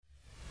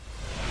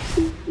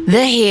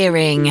The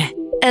Hearing,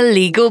 a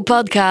legal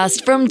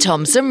podcast from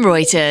Thomson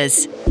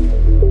Reuters.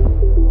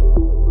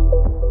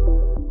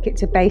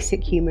 It's a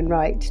basic human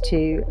right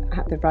to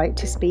have the right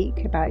to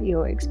speak about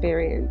your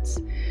experience.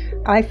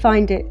 I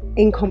find it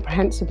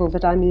incomprehensible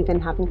that I'm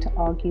even having to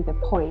argue the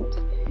point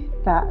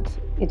that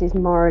it is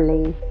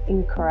morally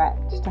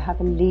incorrect to have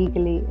a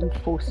legally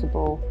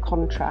enforceable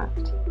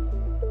contract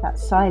that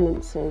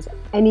silences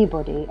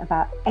anybody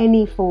about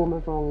any form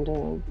of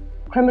wrongdoing,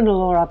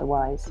 criminal or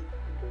otherwise.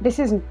 This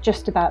isn't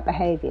just about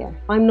behaviour.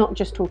 I'm not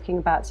just talking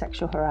about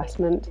sexual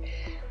harassment.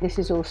 This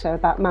is also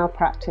about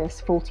malpractice,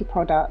 faulty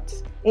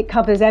products. It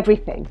covers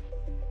everything.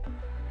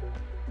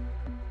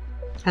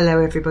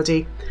 Hello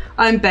everybody,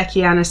 I'm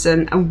Becky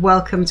Annison and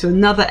welcome to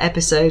another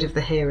episode of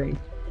The Hearing.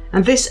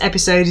 And this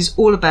episode is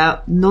all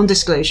about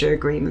non-disclosure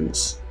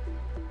agreements.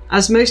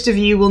 As most of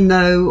you will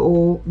know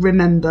or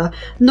remember,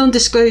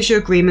 non-disclosure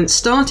agreements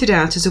started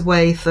out as a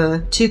way for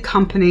two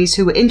companies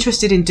who were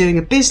interested in doing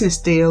a business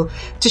deal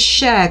to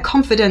share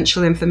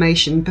confidential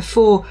information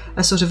before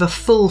a sort of a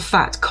full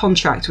fat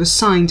contract was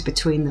signed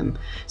between them.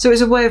 So it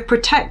was a way of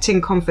protecting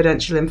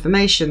confidential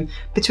information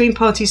between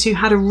parties who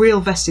had a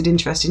real vested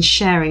interest in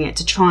sharing it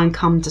to try and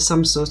come to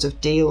some sort of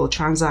deal or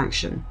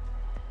transaction.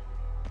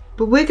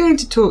 But we're going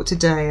to talk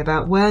today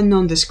about where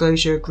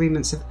non-disclosure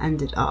agreements have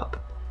ended up.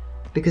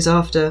 Because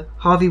after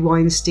Harvey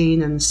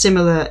Weinstein and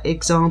similar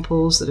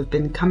examples that have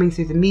been coming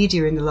through the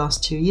media in the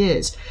last 2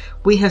 years,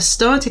 we have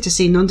started to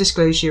see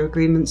non-disclosure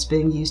agreements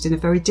being used in a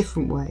very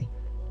different way.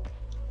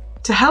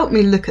 To help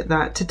me look at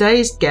that,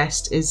 today's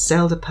guest is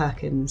Zelda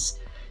Perkins.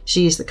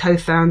 She is the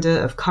co-founder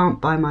of Can't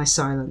Buy My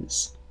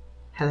Silence.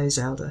 Hello,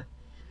 Zelda.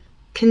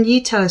 Can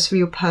you tell us from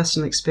your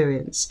personal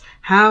experience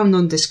how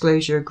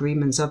non-disclosure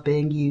agreements are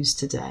being used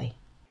today?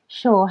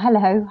 Sure.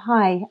 Hello.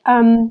 Hi.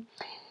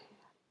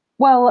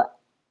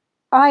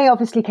 I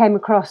obviously came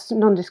across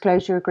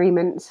non-disclosure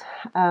agreements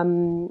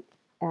about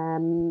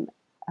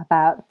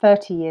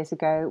 30 years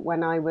ago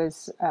when I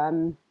was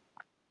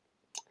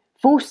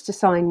forced to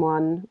sign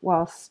one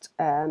whilst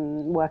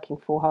working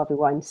for Harvey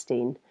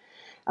Weinstein.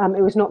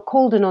 It was not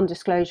called a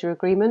non-disclosure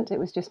agreement. It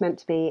was just meant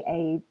to be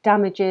a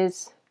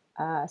damages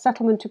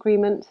settlement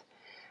agreement.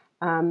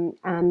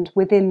 And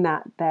within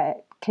that, there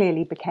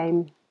clearly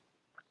became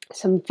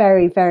some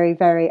very, very,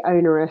 very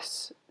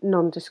onerous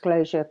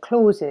non-disclosure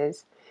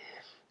clauses.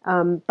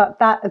 But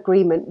that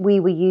agreement we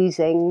were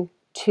using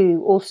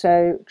to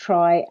also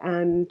try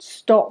and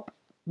stop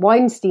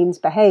Weinstein's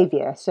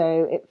behaviour.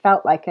 So it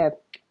felt like a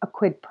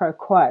quid pro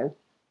quo.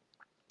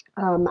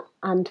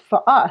 And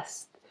for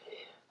us,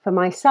 for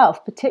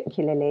myself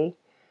particularly,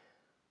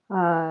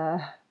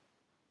 I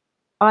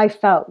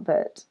felt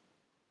that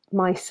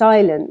my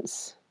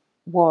silence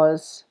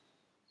was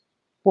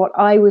what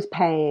I was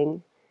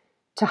paying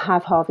to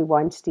have Harvey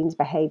Weinstein's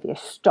behaviour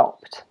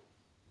stopped.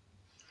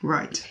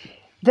 Right.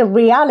 The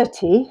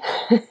reality,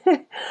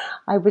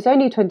 I was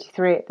only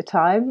 23 at the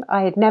time.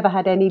 I had never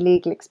had any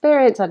legal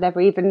experience. I'd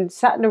never even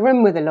sat in a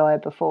room with a lawyer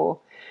before.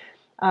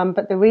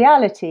 But the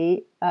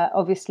reality,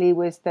 obviously,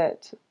 was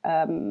that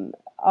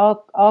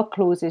our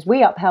clauses,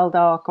 we upheld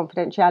our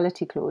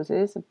confidentiality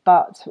clauses,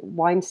 but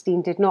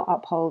Weinstein did not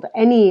uphold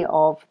any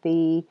of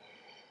the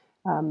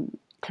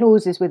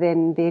clauses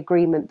within the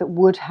agreement that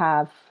would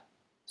have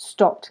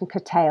stopped and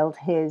curtailed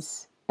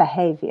his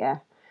behaviour.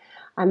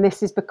 And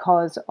this is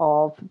because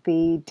of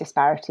the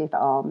disparity of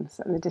arms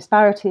and the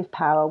disparity of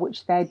power,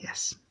 which there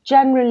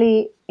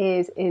generally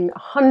is in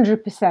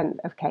 100%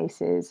 of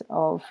cases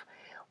of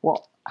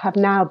what have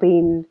now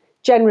been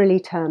generally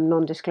termed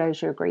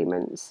non-disclosure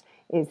agreements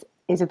is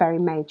a very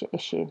major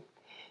issue.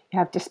 You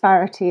have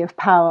disparity of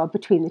power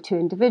between the two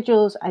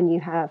individuals, and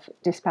you have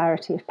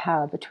disparity of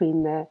power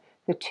between the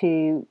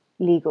two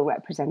legal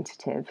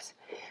representatives.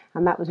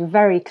 And that was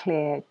very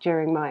clear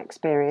during my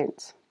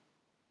experience.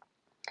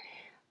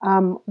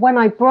 When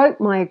I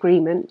broke my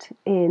agreement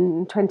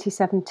in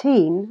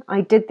 2017,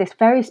 I did this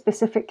very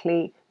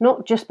specifically,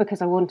 not just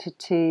because I wanted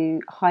to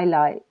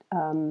highlight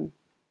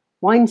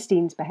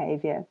Weinstein's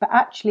behaviour, but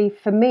actually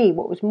for me,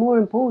 what was more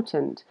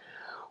important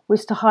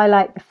was to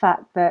highlight the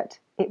fact that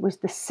it was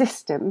the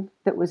system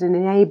that was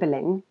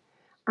enabling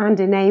and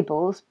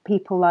enables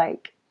people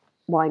like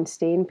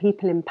Weinstein,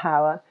 people in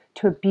power,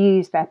 to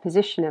abuse their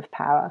position of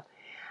power.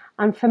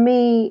 And for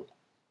me,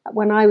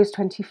 when I was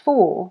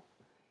 24,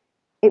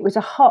 it was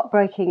a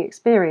heartbreaking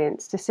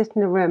experience to sit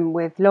in a room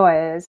with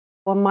lawyers.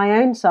 On my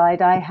own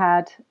side, I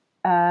had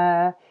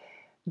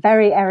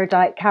very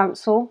erudite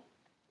counsel,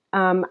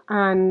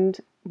 and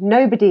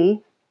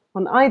nobody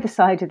on either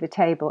side of the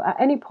table at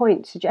any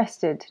point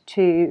suggested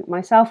to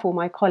myself or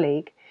my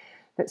colleague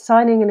that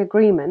signing an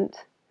agreement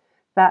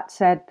that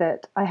said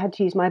that I had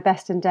to use my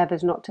best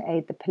endeavours not to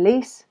aid the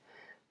police,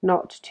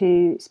 not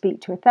to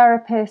speak to a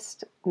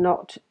therapist,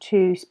 not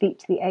to speak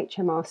to the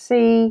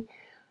HMRC.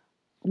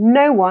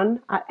 No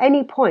one at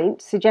any point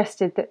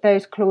suggested that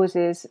those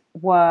clauses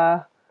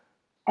were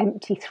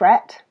empty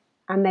threat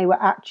and they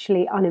were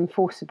actually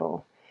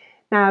unenforceable.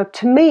 Now,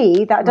 to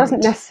me, that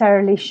doesn't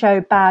necessarily show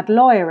bad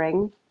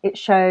lawyering. It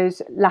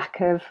shows lack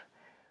of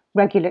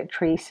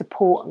regulatory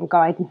support and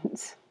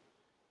guidance.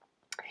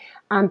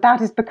 And that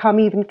has become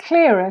even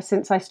clearer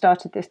since I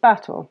started this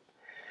battle.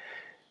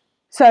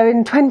 So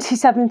in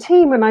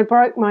 2017, when I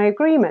broke my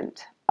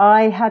agreement,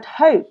 I had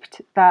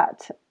hoped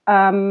that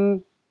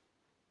I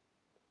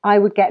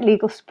would get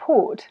legal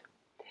support.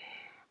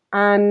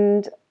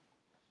 And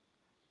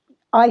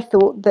I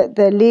thought that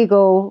the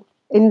legal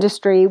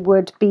industry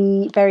would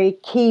be very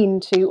keen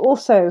to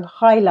also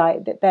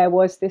highlight that there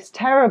was this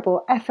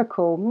terrible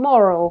ethical,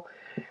 moral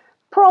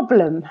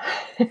problem.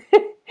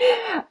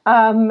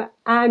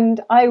 And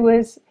I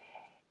was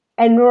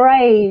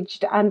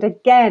enraged and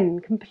again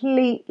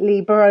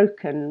completely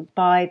broken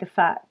by the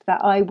fact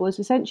that I was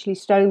essentially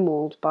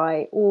stonewalled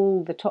by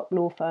all the top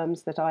law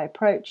firms that I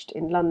approached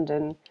in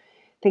London,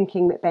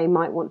 thinking that they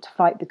might want to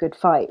fight the good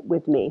fight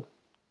with me.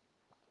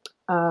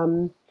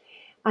 And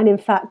in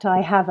fact,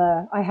 I have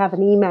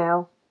an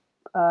email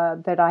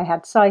that I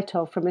had sight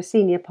of from a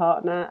senior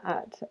partner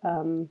at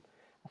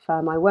a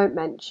firm I won't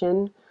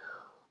mention,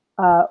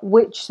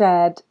 which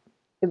said,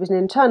 it was an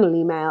internal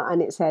email,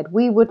 and it said,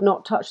 "We would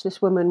not touch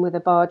this woman with a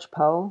barge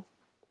pole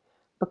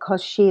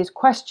because she is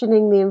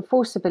questioning the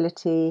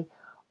enforceability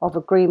of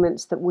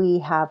agreements that we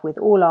have with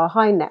all our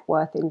high net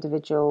worth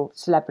individual,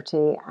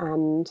 celebrity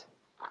and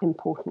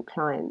important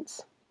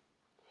clients."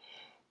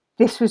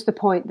 This was the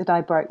point that I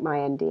broke my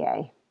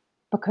NDA,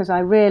 because I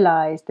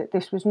realised that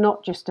this was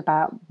not just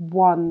about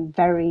one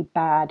very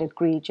bad,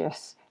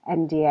 egregious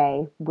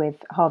NDA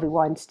with Harvey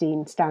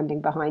Weinstein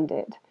standing behind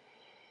it.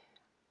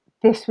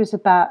 This was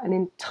about an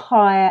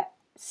entire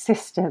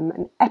system,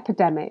 an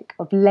epidemic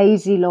of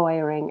lazy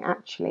lawyering,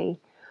 actually,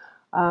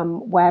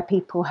 where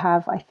people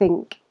have, I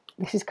think,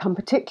 this has come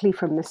particularly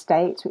from the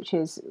States, which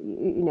is,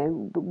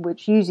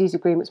 which use these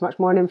agreements much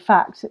more. And in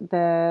fact,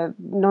 the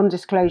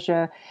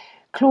non-disclosure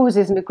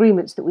clauses and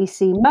agreements that we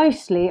see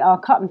mostly are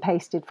cut and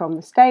pasted from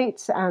the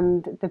States,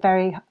 and the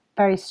very,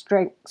 very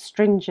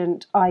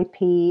stringent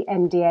IP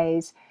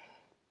NDAs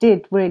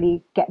did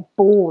really get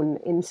born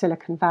in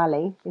Silicon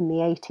Valley in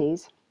the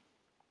 80s.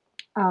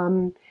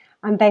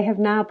 And they have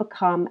now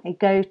become a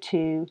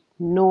go-to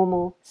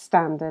normal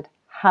standard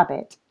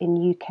habit in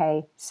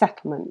UK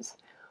settlements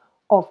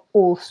of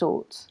all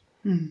sorts.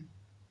 Mm.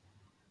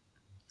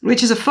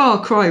 Which is a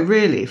far cry,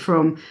 really,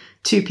 from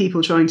two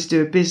people trying to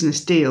do a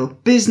business deal,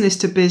 business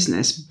to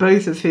business,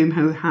 both of whom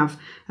who have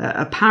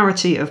a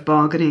parity of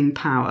bargaining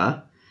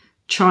power,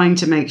 trying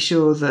to make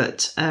sure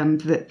that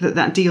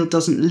that deal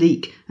doesn't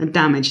leak and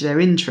damage their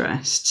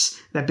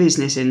interests, their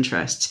business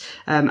interests.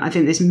 I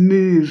think this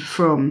move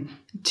from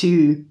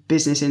two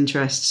business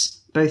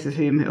interests, both of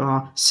whom who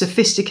are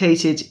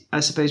sophisticated, I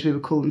suppose we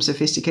would call them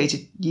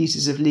sophisticated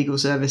users of legal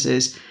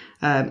services,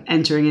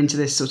 entering into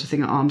this sort of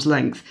thing at arm's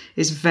length,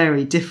 is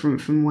very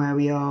different from where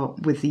we are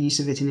with the use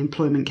of it in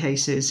employment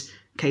cases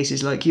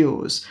like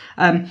yours.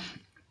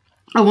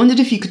 I wondered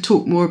if you could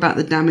talk more about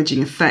the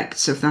damaging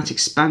effects of that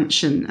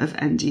expansion of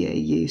NDA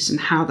use and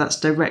how that's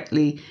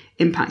directly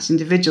impacts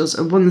individuals.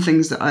 And one of the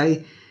things that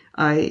I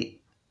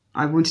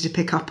wanted to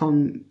pick up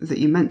on that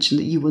you mentioned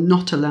that you were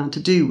not allowed to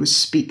do was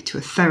speak to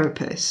a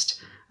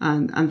therapist.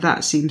 And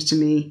that seems to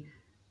me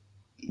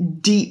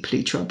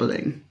deeply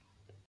troubling.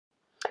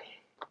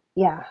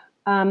 Yeah.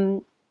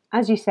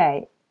 As you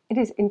say, it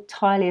is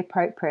entirely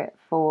appropriate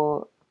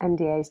for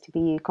NDAs to be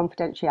used,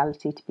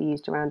 confidentiality to be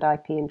used around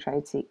IP and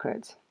trade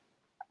secrets.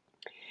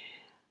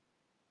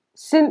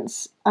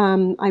 Since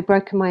I've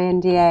broken my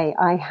NDA,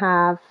 I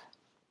have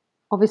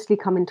obviously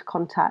come into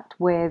contact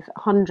with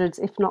hundreds,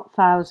 if not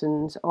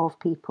thousands, of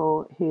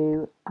people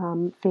who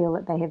feel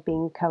that they have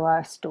been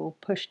coerced or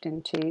pushed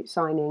into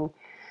signing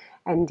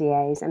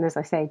NDAs. And as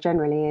I say,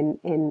 generally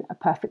in a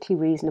perfectly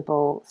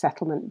reasonable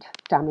settlement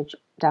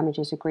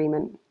damages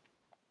agreement.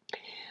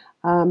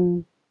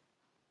 And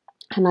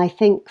I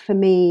think for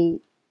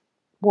me,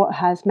 what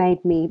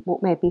made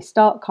me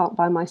start Can't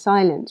Buy My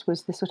Silence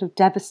was the sort of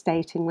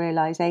devastating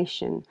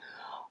realization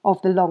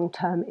of the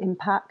long-term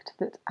impact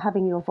that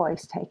having your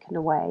voice taken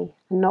away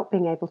and not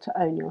being able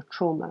to own your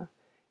trauma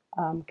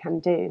can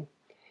do.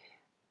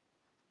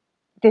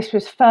 This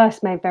was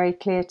first made very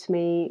clear to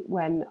me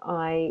when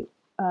I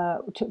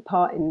took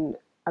part in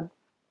a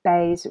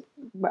BEIS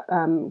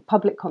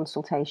public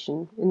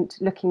consultation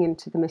looking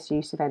into the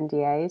misuse of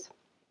NDAs,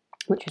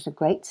 which was a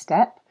great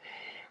step,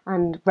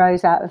 and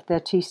rose out of the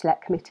 2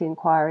 select committee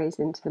inquiries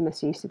into the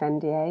misuse of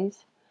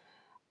NDAs.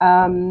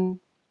 And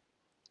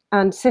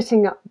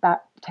sitting at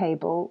that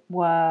table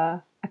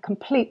were a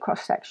complete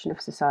cross-section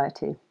of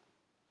society.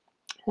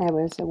 There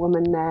was a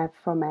woman there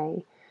from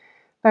a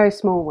very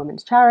small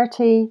women's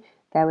charity.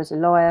 There was a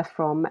lawyer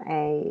from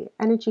an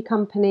energy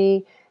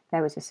company.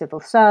 There was a civil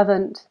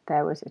servant.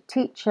 There was a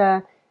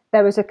teacher.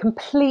 There was a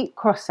complete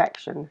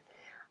cross-section.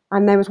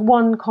 And there was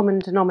one common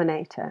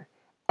denominator.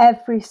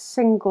 Every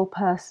single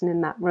person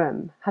in that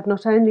room had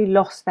not only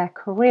lost their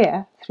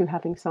career through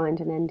having signed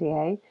an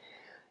NDA,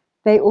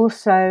 they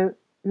also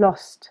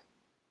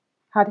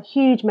had a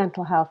huge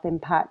mental health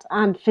impact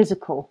and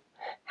physical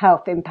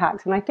health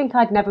impacts. And I think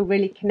I'd never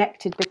really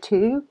connected the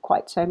two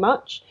quite so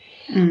much.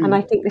 And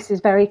I think this is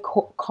very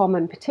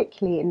common,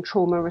 particularly in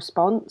trauma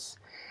response.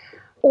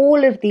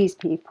 All of these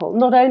people,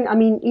 not only, I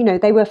mean,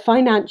 they were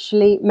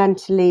financially,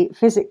 mentally,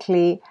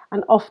 physically,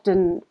 and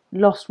often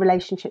lost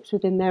relationships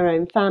within their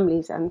own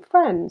families and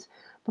friends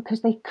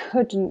because they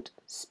couldn't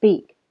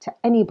speak to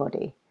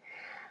anybody.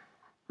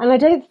 And I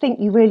don't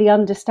think you really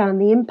understand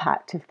the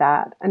impact of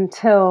that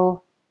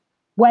until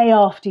way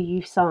after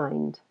you've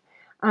signed.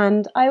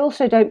 And I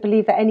also don't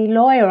believe that any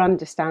lawyer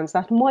understands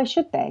that, and why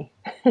should they?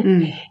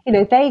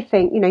 They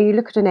think, you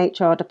look at an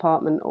HR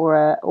department or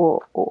a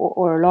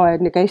lawyer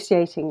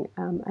negotiating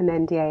an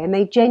NDA, and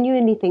they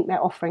genuinely think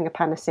they're offering a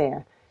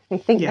panacea. They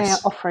think they are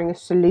offering a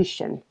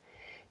solution.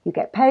 You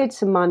get paid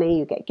some money,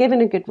 you get given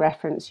a good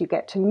reference, you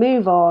get to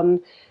move on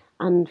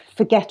and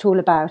forget all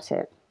about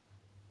it.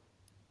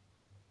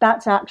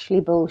 That's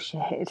actually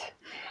bullshit.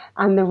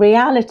 And the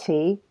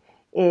reality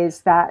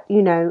is that,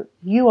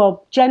 you are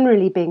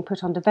generally being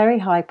put under very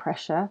high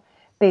pressure,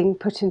 being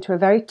put into a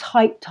very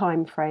tight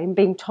time frame,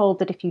 being told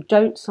that if you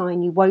don't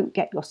sign, you won't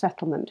get your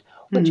settlement,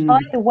 which, by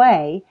the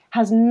way,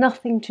 has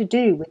nothing to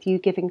do with you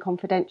giving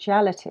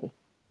confidentiality.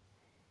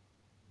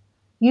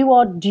 You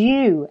are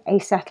due a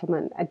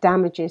settlement, a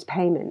damages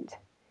payment.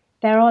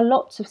 There are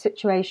lots of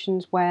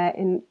situations where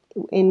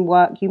in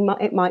work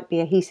it might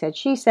be a he said,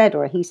 she said,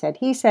 or a he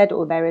said,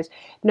 or there is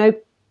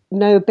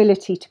no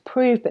ability to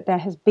prove, but there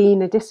has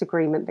been a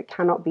disagreement that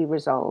cannot be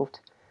resolved.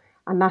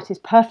 And that is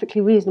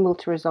perfectly reasonable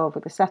to resolve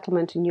with a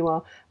settlement, and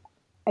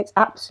it's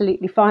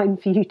absolutely fine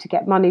for you to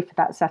get money for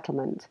that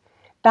settlement.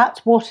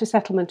 That's what a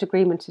settlement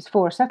agreement is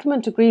for. A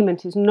settlement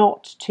agreement is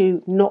not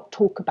to not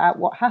talk about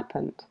what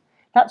happened.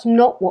 That's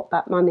not what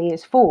that money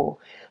is for.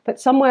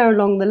 But somewhere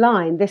along the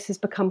line, this has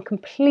become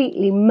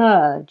completely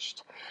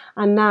merged.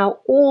 And now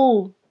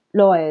all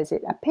lawyers,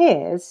 it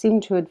appears,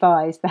 seem to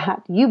advise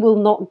that you will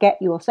not get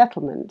your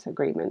settlement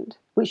agreement,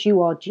 which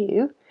you are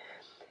due,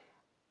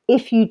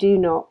 if you do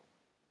not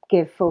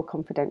give full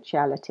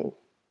confidentiality.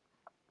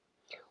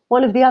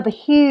 One of the other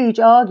huge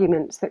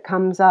arguments that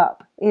comes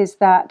up is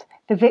that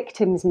the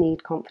victims need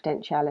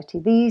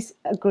confidentiality. These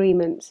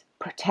agreements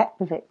protect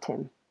the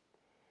victim.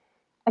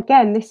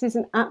 Again, this is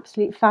an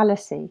absolute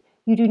fallacy.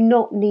 You do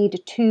not need a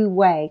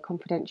two-way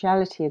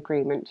confidentiality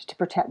agreement to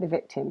protect the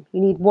victim.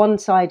 You need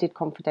one-sided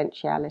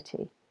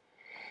confidentiality.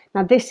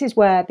 Now, this is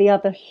where the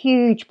other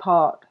huge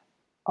part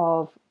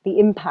of the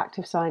impact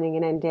of signing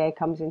an NDA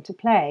comes into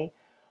play,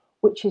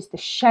 which is the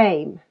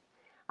shame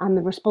and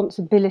the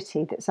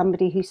responsibility that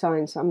somebody who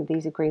signs some of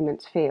these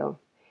agreements feel.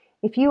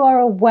 If you are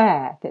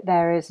aware that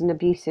there is an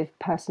abusive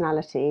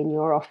personality in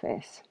your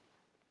office,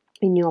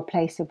 in your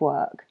place of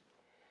work,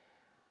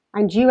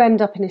 and you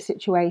end up in a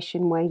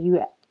situation where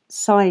you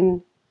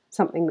sign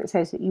something that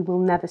says that you will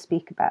never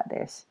speak about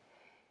this,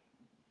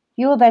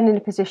 you're then in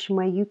a position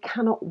where you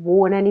cannot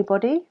warn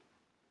anybody,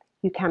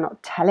 you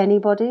cannot tell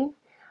anybody,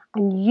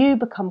 and you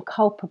become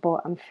culpable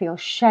and feel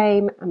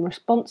shame and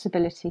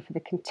responsibility for the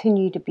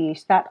continued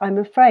abuse that, I'm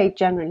afraid,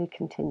 generally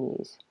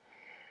continues.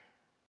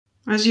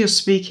 As you're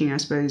speaking, I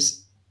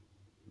suppose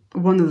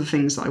one of the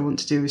things that I want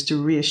to do is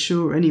to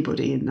reassure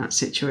anybody in that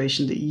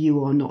situation that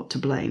you are not to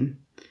blame,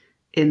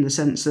 in the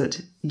sense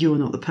that you're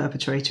not the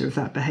perpetrator of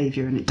that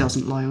behaviour and it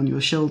doesn't lie on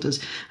your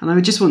shoulders. And I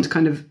would just want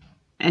to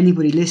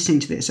anybody listening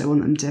to this, I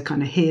want them to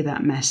kind of hear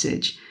that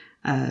message,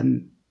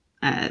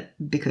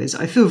 because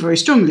I feel very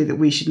strongly that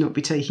we should not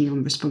be taking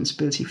on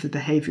responsibility for the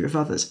behaviour of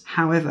others.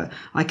 However,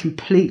 I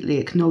completely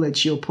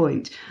acknowledge your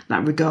point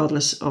that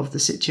regardless of the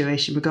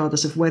situation,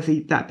 regardless of whether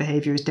that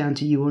behaviour is down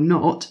to you or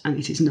not, and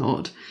it is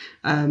not,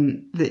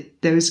 that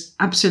there is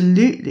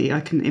absolutely,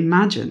 I can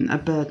imagine, a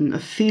burden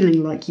of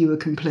feeling like you were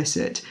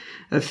complicit,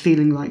 of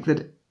feeling like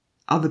that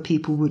other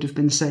people would have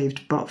been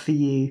saved but for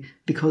you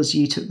because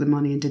you took the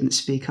money and didn't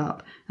speak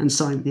up and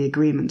signed the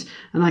agreement.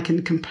 And I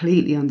can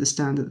completely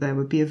understand that there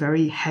would be a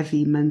very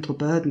heavy mental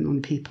burden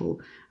on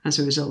people as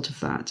a result of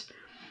that.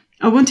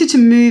 I wanted to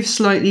move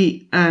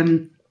slightly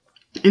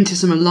into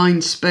some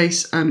aligned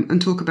space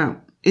and talk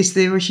about, is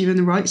there a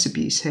human rights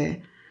abuse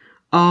here?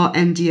 Are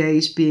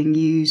NDAs being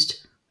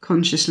used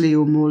consciously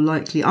or more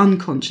likely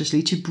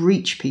unconsciously to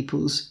breach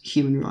people's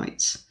human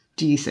rights,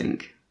 do you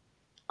think?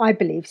 I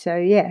believe so,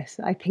 yes.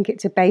 I think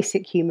it's a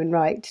basic human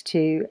right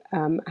to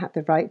have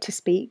the right to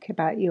speak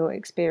about your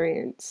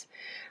experience.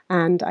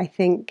 And I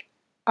think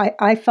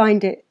I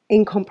find it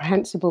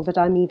incomprehensible that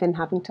I'm even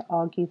having to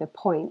argue the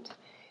point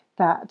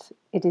that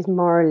it is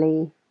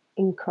morally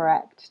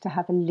incorrect to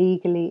have a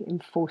legally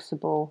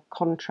enforceable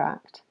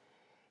contract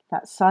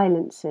that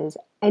silences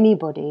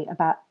anybody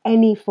about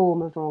any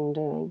form of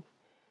wrongdoing,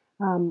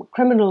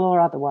 criminal or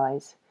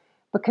otherwise,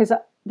 because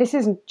this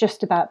isn't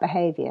just about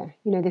behaviour.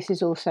 This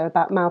is also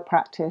about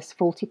malpractice,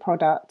 faulty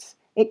products.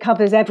 It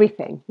covers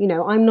everything.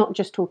 I'm not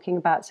just talking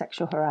about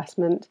sexual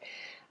harassment.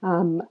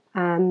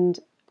 And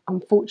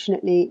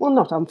unfortunately, well,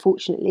 not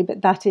unfortunately,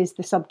 but that is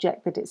the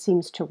subject that it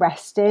seems to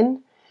rest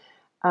in.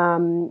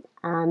 And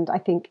I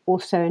think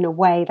also in a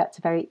way that's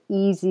a very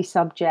easy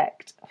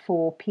subject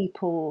for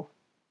people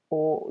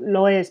or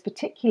lawyers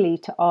particularly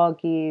to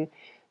argue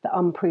the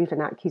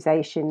unproven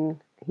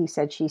accusation, he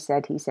said, she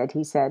said, he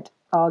said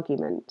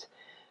argument.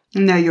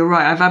 No, you're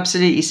right. I've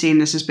absolutely seen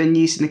this has been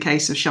used in the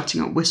case of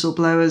shutting up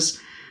whistleblowers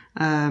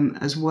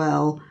as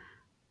well.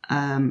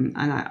 And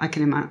I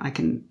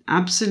can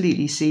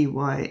absolutely see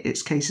why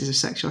it's cases of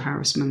sexual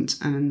harassment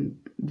and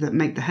that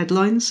make the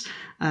headlines.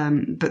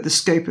 But the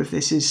scope of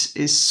this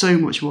is so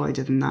much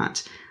wider than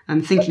that.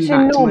 And thinking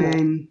back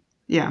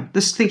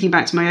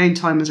to my own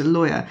time as a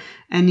lawyer,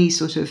 any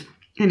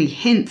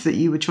hint that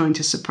you were trying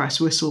to suppress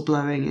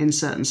whistleblowing in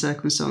certain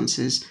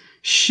circumstances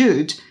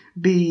should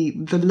be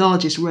the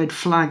largest red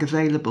flag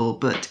available,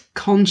 but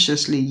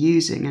consciously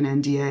using an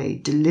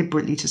NDA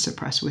deliberately to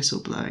suppress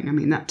whistleblowing. I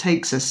mean, that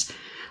takes us...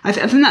 I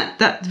think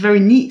that very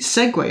neat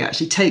segue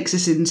actually takes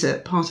us into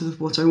part of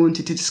what I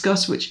wanted to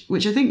discuss, which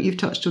I think you've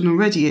touched on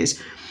already,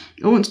 is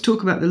I want to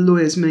talk about the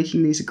lawyers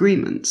making these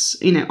agreements.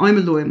 You know, I'm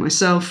a lawyer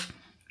myself,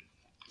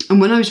 and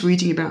when I was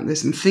reading about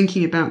this and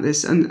thinking about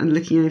this and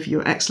looking over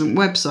your excellent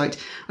website,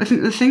 I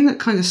think the thing that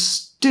kind of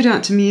stood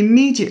out to me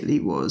immediately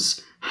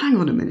was, hang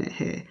on a minute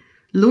here.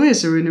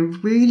 Lawyers are in a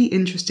really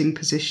interesting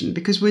position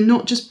because we're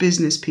not just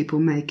business people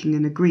making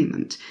an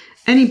agreement.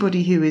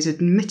 Anybody who is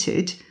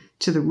admitted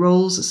to the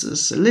roles as a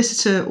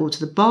solicitor or to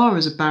the bar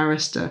as a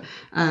barrister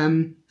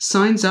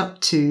signs up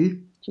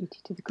to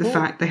the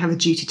fact they have a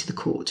duty to the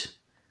court.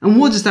 And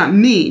what does that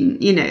mean?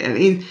 You know, I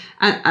mean,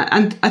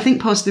 and I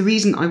think part of the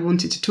reason I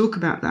wanted to talk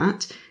about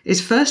that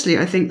is, firstly,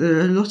 I think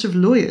that a lot of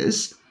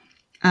lawyers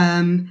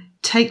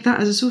take that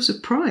as a source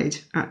of pride,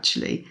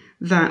 actually,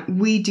 that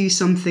we do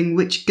something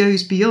which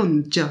goes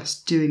beyond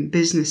just doing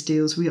business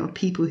deals. We are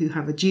people who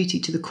have a duty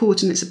to the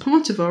court, and it's a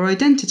part of our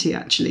identity,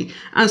 actually,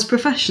 as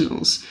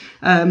professionals.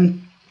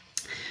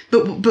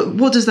 But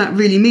what does that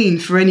really mean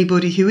for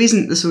anybody who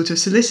isn't the sort of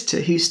solicitor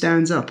who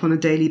stands up on a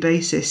daily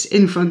basis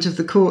in front of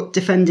the court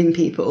defending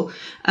people?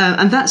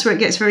 And that's where it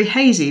gets very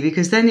hazy,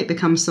 because then it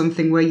becomes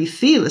something where you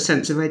feel a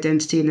sense of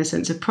identity and a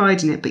sense of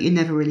pride in it, but you're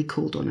never really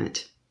called on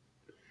it.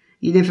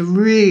 You never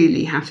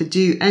really have to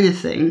do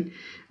anything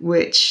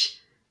which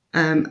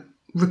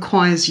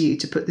requires you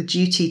to put the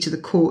duty to the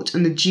court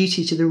and the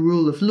duty to the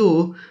rule of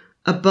law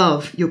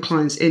above your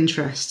client's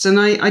interests. And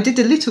I did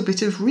a little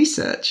bit of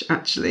research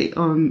actually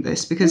on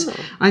this, because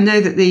I know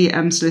that the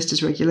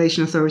Solicitors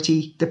Regulation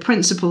Authority, the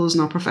principles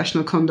and our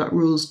professional conduct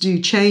rules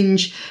do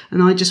change,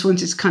 and I just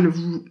wanted to kind of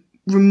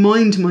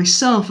remind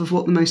myself of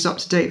what the most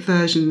up-to-date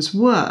versions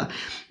were.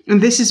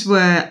 And this is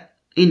where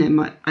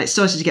it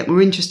started to get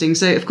more interesting.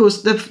 So, of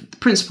course, the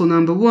principle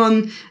number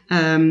one,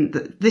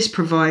 that this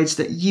provides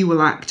that you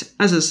will act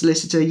as a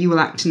solicitor, you will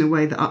act in a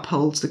way that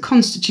upholds the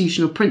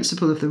constitutional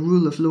principle of the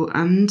rule of law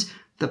and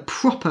the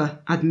proper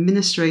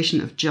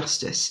administration of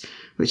justice,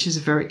 which is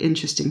a very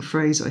interesting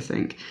phrase, I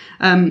think.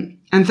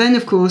 And then,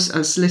 of course,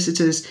 as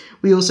solicitors,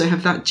 we also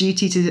have that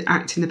duty to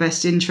act in the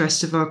best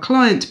interests of our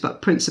client.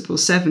 But Principle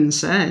 7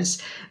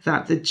 says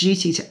that the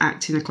duty to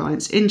act in a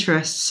client's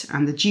interests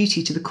and the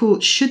duty to the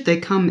court, should they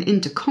come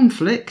into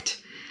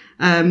conflict,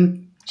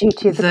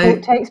 duty of the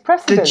court takes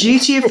precedence. The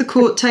duty of the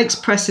court takes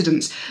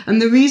precedence.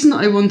 And the reason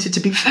I wanted to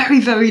be very,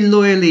 very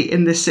loyally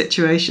in this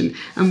situation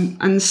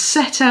and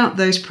set out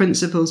those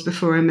principles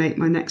before I make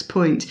my next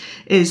point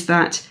is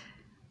that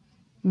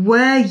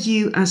where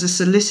you as a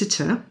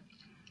solicitor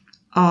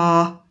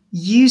are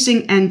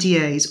using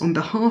NDAs on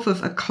behalf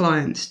of a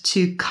client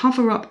to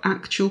cover up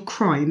actual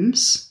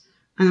crimes,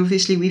 and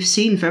obviously we've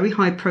seen very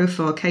high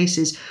profile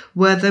cases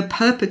where the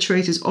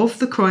perpetrators of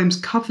the crimes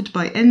covered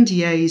by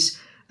NDAs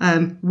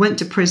went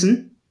to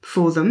prison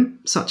for them,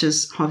 such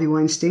as Harvey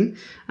Weinstein,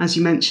 as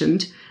you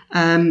mentioned.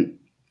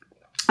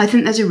 I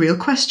think there's a real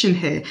question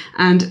here,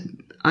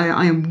 and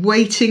I am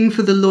waiting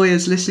for the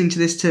lawyers listening to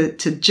this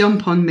to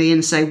jump on me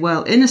and say,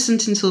 well,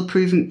 innocent until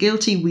proven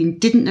guilty, we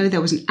didn't know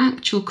there was an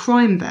actual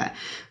crime there.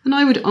 And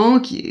I would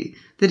argue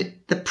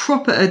that the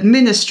proper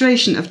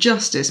administration of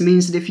justice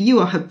means that if you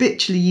are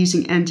habitually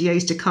using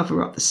NDAs to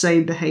cover up the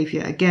same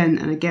behaviour again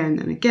and again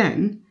and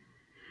again,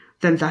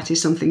 then that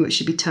is something which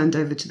should be turned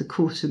over to the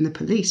court and the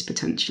police,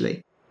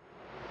 potentially.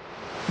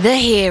 The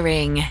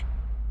hearing.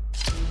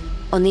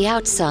 On the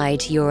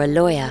outside, you're a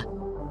lawyer,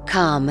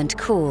 calm and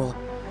cool,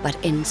 but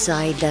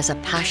inside there's a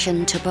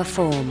passion to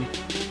perform,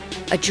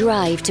 a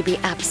drive to be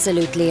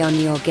absolutely on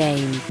your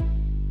game.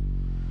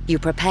 You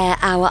prepare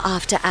hour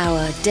after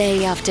hour,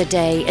 day after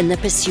day in the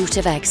pursuit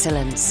of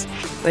excellence,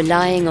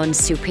 relying on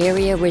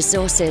superior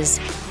resources,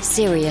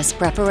 serious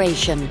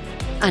preparation,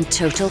 and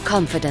total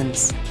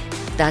confidence.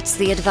 That's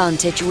the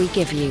advantage we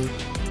give you.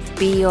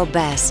 Be your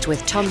best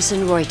with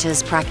Thomson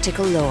Reuters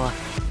Practical Law.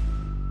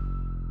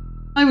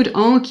 I would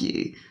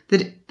argue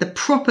that the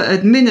proper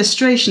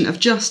administration of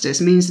justice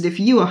means that if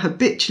you are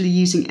habitually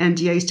using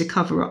NDAs to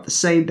cover up the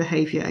same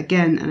behaviour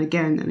again and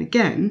again and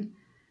again,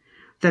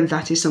 then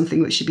that is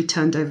something which should be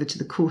turned over to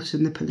the court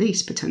and the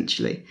police,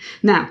 potentially.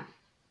 Now,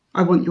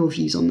 I want your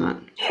views on that.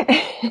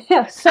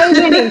 so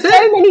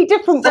many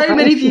different ones. So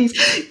many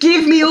views.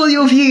 Give me all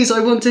your views. I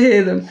want to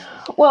hear them.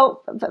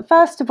 Well,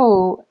 first of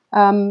all,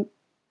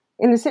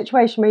 in the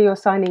situation where you're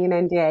signing an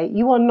NDA,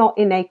 you are not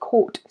in a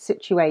court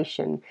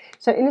situation.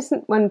 So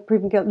innocent when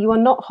proven guilty, you are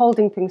not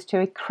holding things to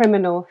a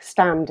criminal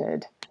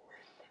standard.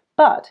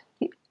 But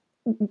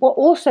what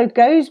also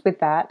goes with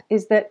that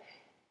is that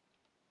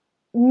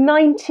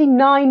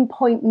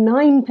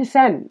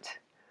 99.9%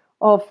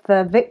 of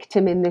the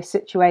victim in this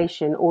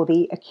situation, or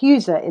the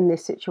accuser in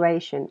this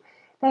situation,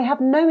 they have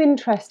no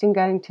interest in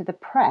going to the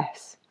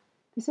press.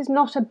 This is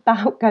not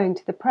about going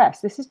to the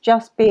press. This is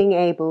just being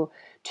able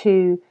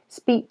to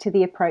speak to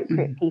the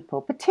appropriate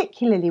people,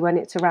 particularly when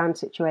it's around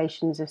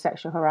situations of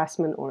sexual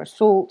harassment or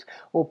assault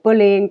or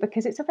bullying,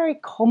 because it's a very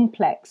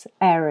complex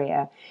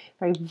area,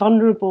 very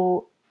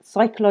vulnerable,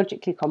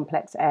 psychologically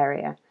complex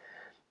area.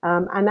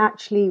 And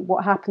actually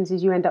what happens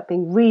is you end up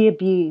being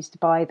re-abused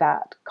by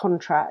that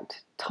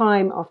contract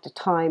time after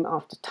time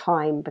after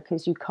time,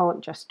 because you can't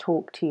just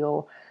talk to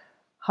your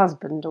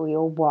husband or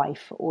your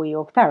wife or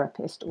your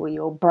therapist or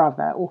your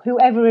brother or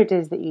whoever it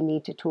is that you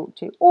need to talk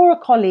to, or a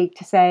colleague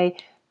to say,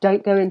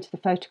 don't go into the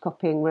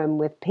photocopying room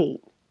with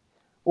Pete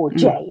or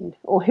Jane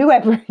or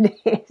whoever it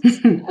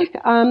is.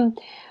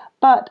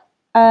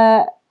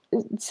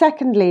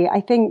 Secondly,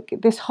 I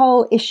think this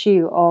whole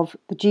issue of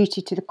the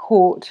duty to the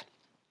court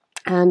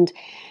and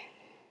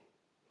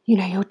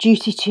your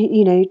duty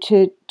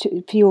to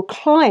for your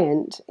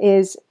client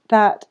is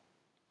that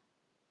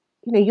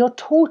you're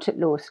taught at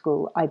law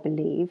school, I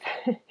believe,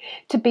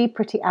 to be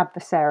pretty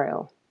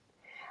adversarial.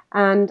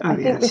 And I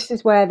think this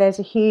is where there's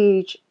a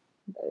huge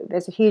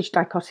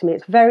dichotomy.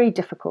 It's very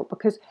difficult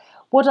because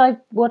what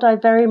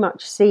I've very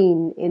much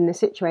seen in the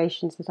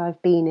situations that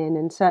I've been in,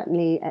 and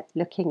certainly at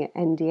looking at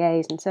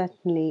NDAs and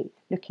certainly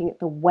looking at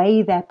the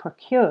way they're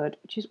procured,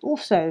 which is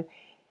also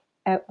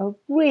a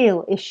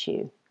real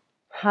issue,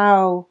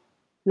 how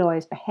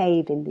lawyers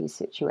behave in these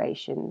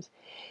situations,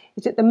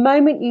 is at the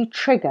moment you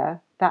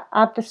trigger that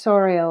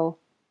adversarial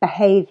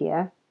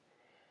behaviour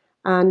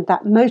and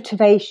that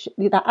motivation,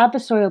 that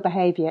adversarial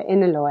behaviour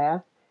in a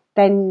lawyer,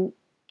 then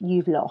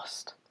you've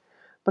lost.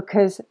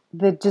 Because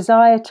the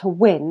desire to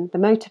win, the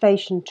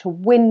motivation to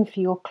win for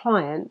your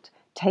client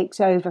takes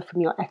over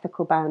from your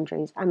ethical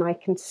boundaries. And I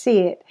can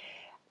see it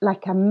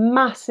like a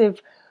massive,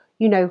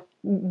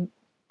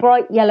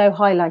 bright yellow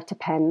highlighter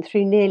pen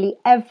through nearly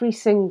every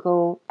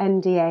single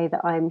NDA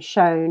that I'm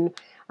shown,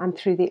 and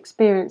through the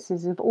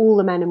experiences of all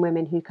the men and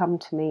women who come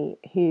to me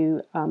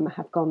who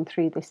have gone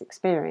through this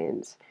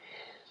experience.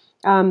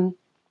 And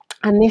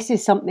this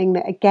is something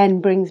that,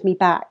 again, brings me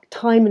back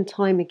time and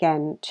time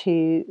again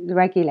to the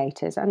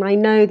regulators. And I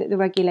know that the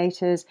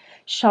regulators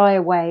shy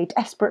away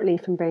desperately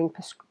from being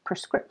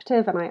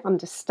prescriptive, and I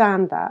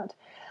understand that.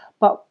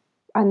 But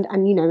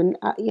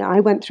I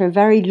went through a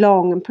very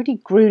long and pretty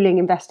grueling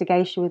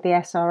investigation with the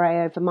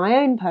SRA over my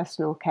own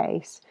personal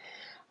case.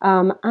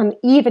 And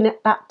even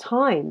at that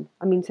time,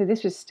 so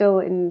this was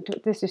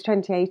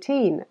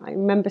 2018, I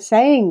remember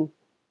saying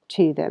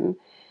to them,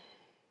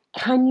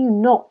 can you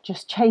not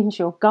just change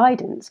your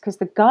guidance? Because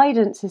the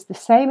guidance is the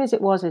same as it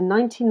was in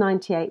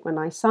 1998 when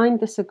I signed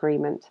this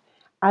agreement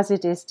as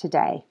it is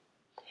today.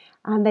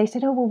 And they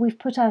said, oh, well, we've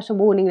put out a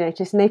warning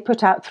notice, and they've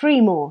put out 3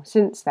 more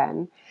since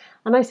then.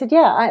 And I said,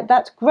 yeah,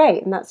 that's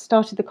great. And that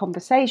started the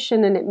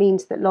conversation, and it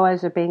means that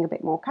lawyers are being a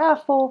bit more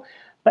careful.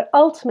 But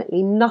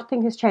ultimately,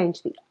 nothing has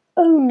changed. The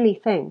only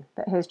thing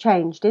that has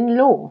changed in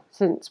law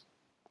since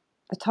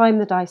the time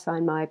that I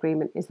signed my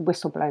agreement is the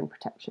whistleblowing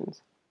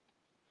protections.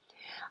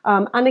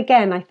 And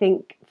again, I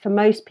think for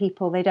most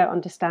people, they don't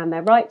understand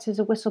their rights as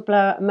a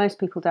whistleblower, and most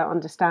people don't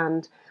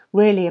understand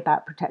really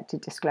about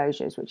protected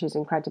disclosures, which is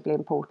incredibly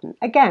important.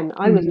 Again,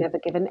 I was never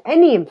given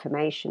any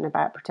information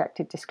about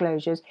protected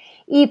disclosures,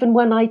 even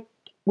when I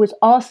was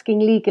asking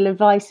legal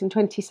advice in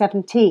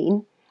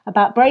 2017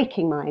 about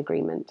breaking my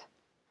agreement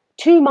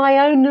to my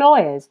own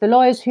lawyers, the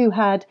lawyers who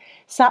had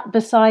sat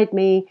beside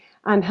me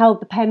and held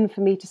the pen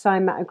for me to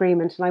sign that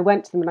agreement. And I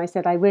went to them and I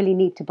said, I really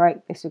need to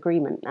break this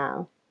agreement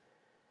now.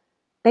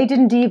 They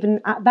didn't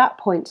even at that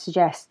point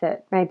suggest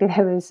that maybe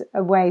there was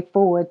a way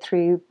forward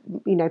through,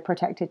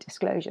 protected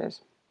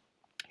disclosures.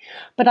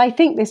 But I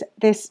think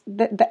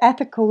the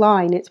ethical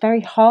line, it's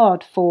very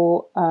hard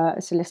for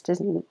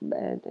solicitors and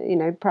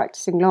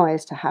practicing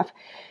lawyers to have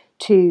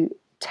to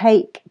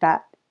take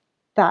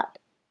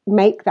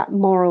make that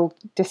moral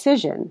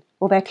decision,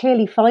 or they're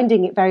clearly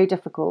finding it very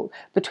difficult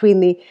between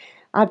the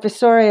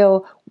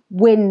adversarial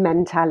win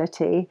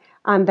mentality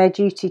and their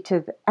duty to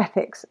the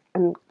ethics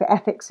and the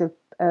ethics of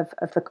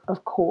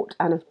court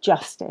and of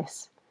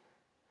justice.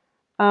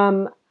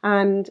 And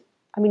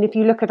if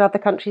you look at other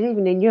countries,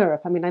 even in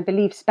Europe, I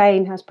believe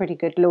Spain has pretty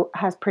good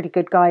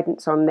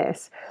guidance on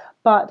this.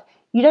 But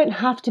you don't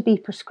have to be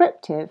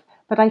prescriptive.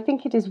 But I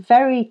think it is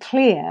very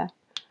clear,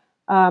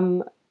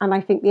 and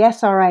I think the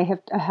SRA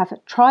have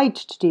tried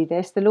to do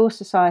this. The Law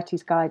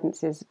Society's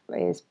guidance is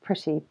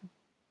pretty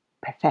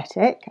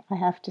pathetic, I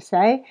have to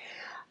say.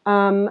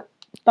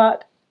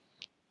 But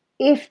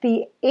if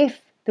the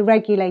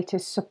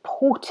regulators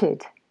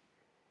supported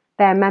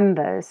their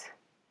members,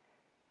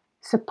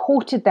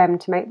 supported them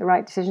to make the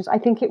right decisions, I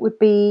think it would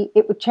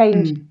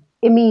change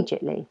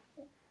immediately.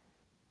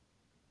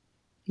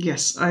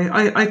 Yes,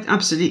 I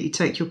absolutely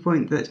take your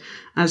point that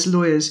as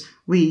lawyers,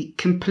 we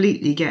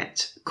completely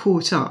get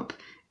caught up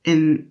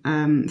in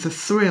the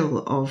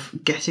thrill of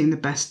getting the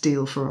best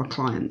deal for our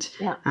client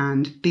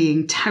and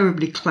being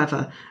terribly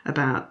clever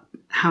about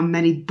how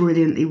many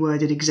brilliantly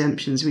worded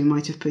exemptions we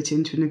might have put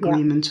into an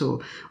agreement or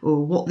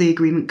what the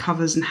agreement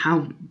covers and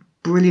how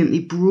brilliantly,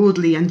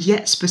 broadly and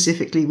yet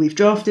specifically we've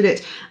drafted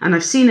it. And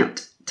I've seen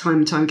it time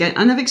and time again,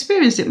 and I've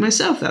experienced it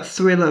myself, that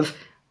thrill of,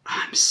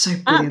 I'm so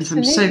brilliant,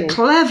 Absolutely. I'm so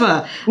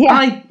clever.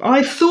 Yeah.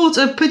 I thought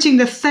of putting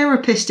the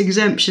therapist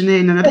exemption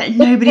in, and I bet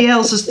nobody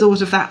else has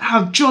thought of that.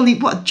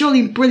 What a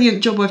jolly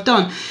brilliant job I've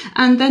done.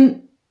 And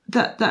then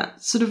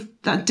that sort of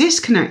that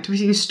disconnect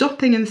between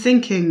stopping and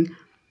thinking,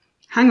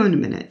 hang on a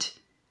minute,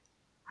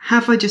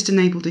 have I just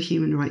enabled a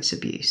human rights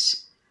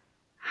abuse?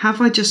 Have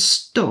I just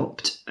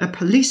stopped a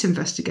police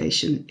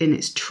investigation in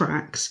its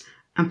tracks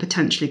and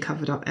potentially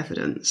covered up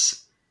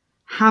evidence?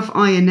 Have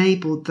I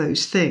enabled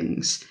those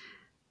things?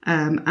 You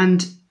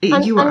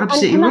are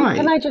absolutely right.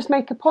 Can I just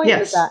make a point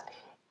with that?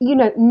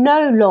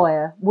 No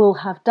lawyer will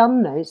have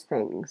done those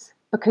things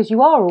because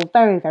you are all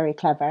very, very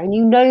clever and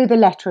you know the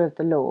letter of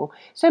the law.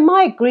 So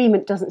my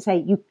agreement doesn't say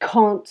you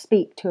can't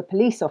speak to a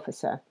police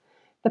officer.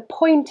 The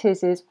point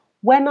is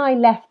when I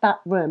left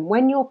that room,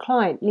 when your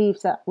client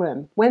leaves that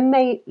room, when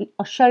they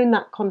are shown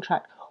that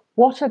contract,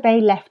 what are they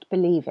left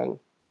believing?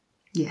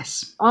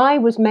 Yes. I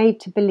was made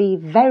to believe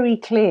very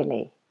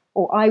clearly,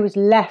 or I was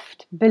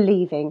left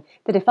believing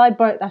that if I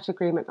broke that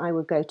agreement, I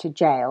would go to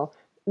jail.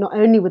 Not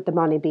only would the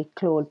money be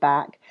clawed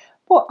back,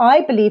 but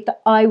I believed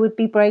that I would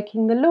be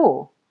breaking the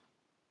law.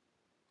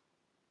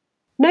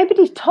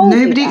 Nobody told me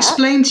that. Nobody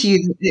explained to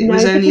you that it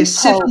was only a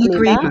civil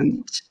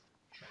agreement.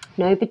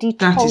 Nobody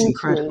told me. That is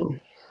incredible.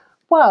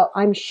 Well,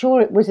 I'm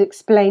sure it was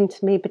explained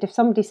to me, but if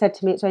somebody said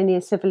to me it's only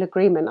a civil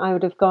agreement, I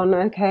would have gone,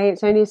 okay,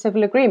 it's only a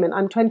civil agreement.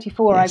 I'm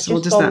 24. Yes,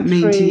 I've just gone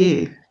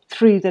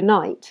through the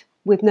night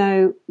with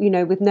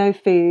no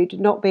food,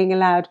 not being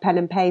allowed pen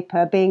and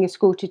paper, being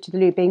escorted to the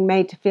loo, being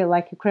made to feel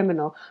like a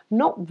criminal,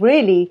 not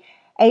really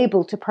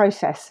able to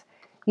process,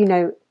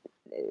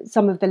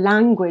 some of the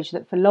language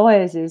that for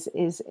lawyers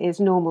is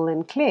normal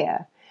and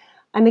clear.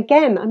 And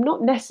again, I'm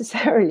not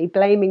necessarily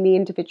blaming the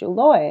individual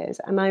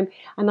lawyers, and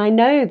I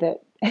know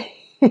that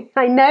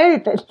I know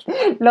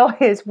that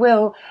lawyers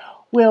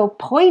would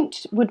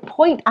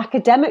point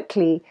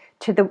academically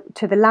to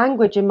the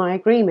language in my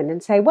agreement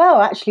and say,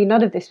 well, actually,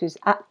 none of this was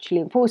actually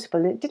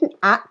enforceable, and it didn't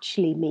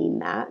actually mean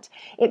that.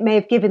 It may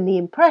have given the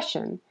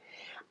impression.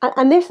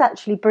 And this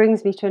actually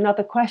brings me to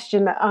another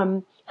question that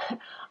I'm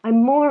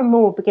more and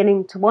more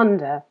beginning to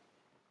wonder.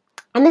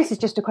 And this is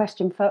just a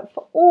question for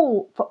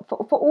all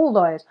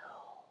lawyers.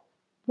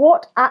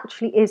 What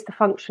actually is the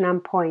function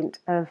and point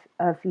of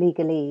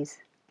legalese,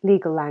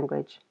 legal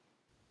language?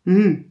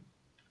 Well,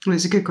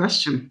 it's a good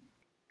question.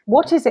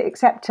 What is it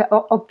except to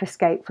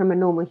obfuscate from a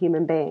normal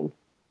human being,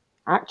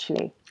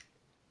 actually?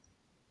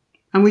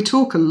 And we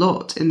talk a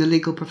lot in the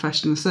legal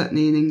profession,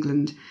 certainly in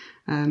England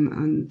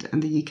and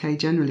the UK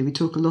generally, we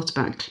talk a lot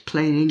about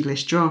plain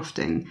English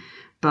drafting,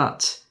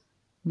 but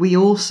we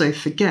also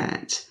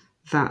forget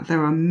that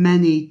there are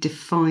many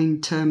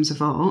defined terms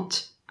of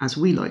art, as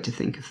we like to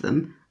think of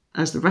them,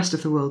 as the rest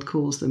of the world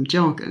calls them,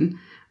 jargon,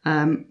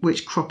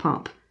 which crop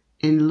up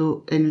in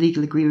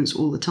legal agreements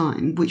all the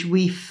time, which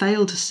we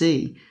fail to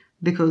see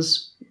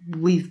because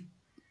we've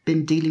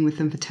been dealing with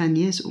them for 10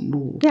 years or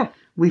more. Yeah.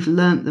 We've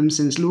learnt them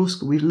since law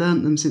school. We've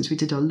learnt them since we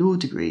did our law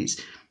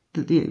degrees.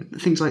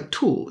 Things like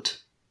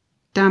tort,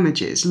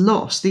 damages,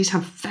 loss, these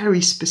have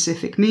very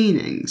specific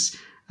meanings.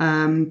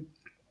 And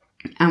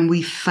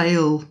we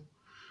fail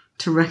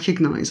to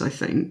recognise, I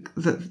think,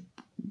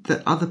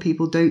 that other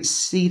people don't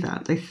see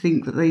that. They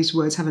think that these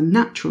words have a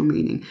natural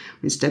meaning.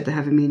 Instead, they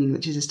have a meaning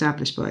which is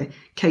established by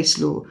case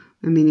law,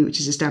 a meaning which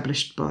is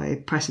established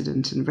by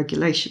precedent and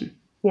regulation.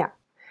 Yeah,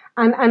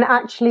 and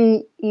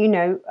actually,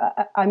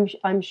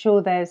 I'm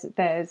sure there's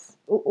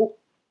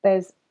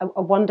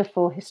a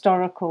wonderful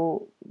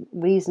historical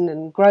reason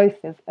and growth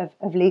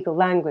of legal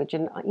language,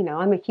 and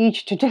I'm a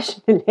huge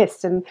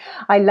traditionalist, and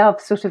I love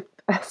sort of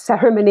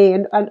ceremony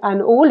and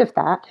all of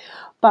that,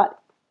 but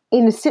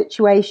in a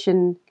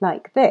situation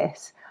like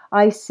this,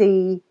 I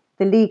see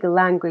the legal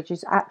language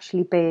as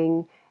actually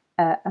being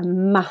a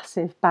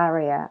massive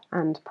barrier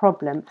and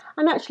problem.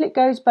 And actually it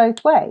goes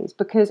both ways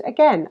because,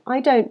 again,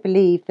 I don't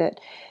believe that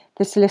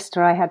the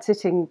solicitor I had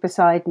sitting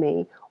beside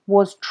me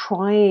was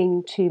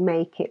trying to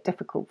make it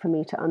difficult for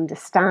me to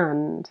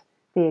understand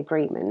the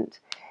agreement.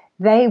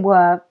 They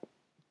were,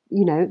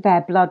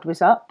 their blood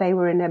was up. They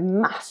were in a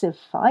massive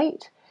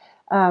fight.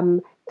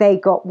 They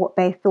got what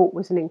they thought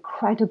was an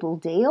incredible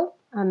deal.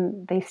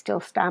 And they still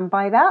stand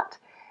by that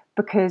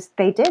because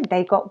they did.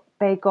 They got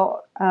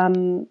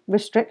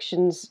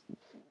restrictions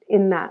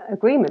in that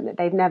agreement that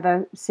they've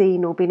never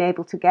seen or been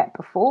able to get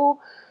before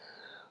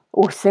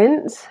or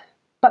since.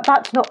 But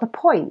that's not the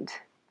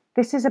point.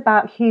 This is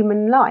about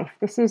human life.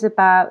 This is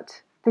about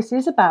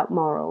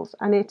morals,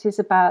 and it is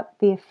about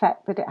the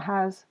effect that it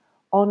has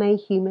on a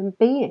human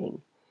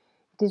being.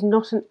 It is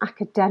not an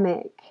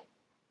academic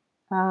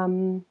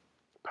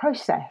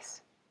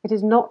process. It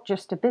is not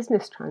just a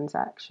business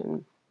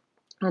transaction.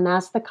 And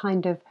as the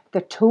kind of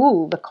the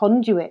tool, the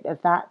conduit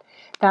of that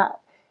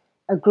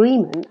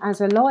agreement,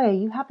 as a lawyer,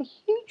 you have a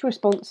huge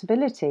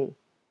responsibility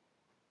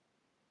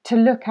to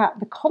look at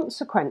the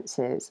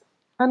consequences.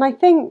 And I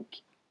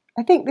think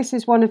this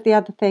is one of the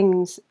other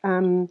things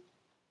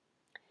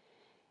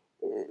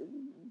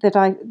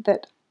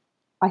that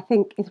I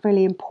think is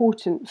really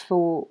important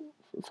for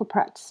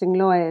practicing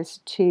lawyers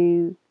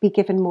to be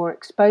given more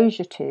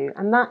exposure to,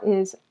 and that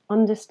is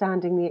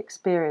understanding the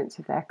experience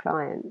of their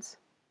clients.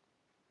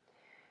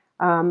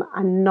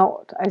 And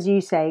not, as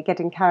you say,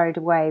 getting carried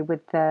away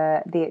with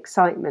the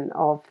excitement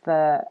of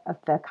the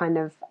kind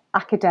of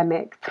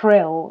academic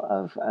thrill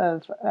of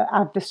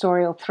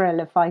adversarial thrill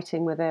of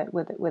fighting with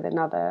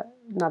another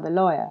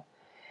lawyer.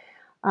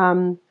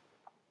 And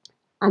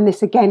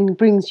this again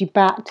brings you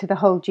back to the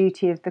whole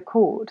duty of the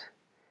court.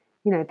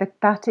 You know,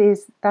 that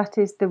is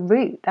the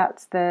root.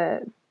 That's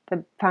the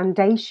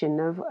foundation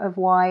of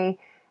why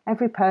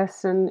every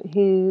person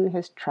who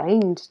has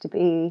trained to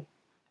be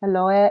a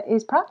lawyer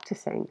is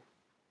practicing.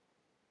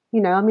 You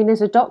know, I mean,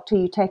 as a doctor,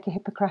 you take a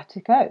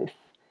Hippocratic oath.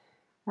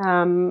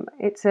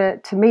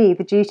 To me,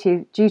 the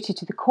duty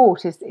to the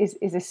court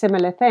is a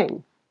similar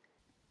thing.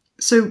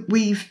 So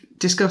we've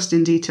discussed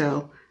in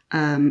detail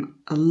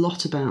a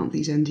lot about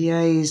these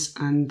NDAs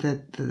and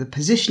the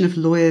position of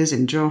lawyers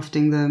in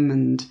drafting them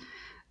and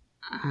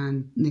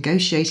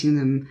negotiating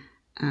them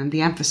and the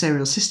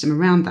adversarial system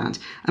around that.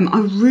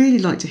 I'd really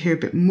like to hear a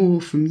bit more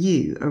from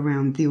you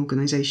around the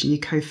organisation you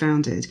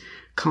co-founded,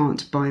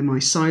 Can't Buy My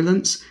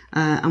Silence,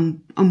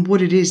 and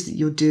what it is that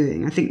you're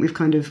doing. I think we've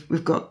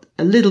got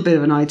a little bit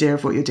of an idea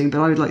of what you're doing,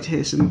 but I would like to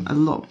hear a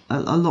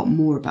lot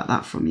more about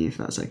that from you, if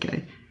that's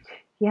okay.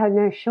 Yeah,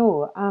 no,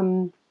 sure.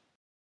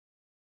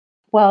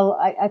 Well,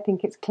 I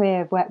think it's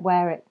clear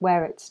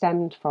where it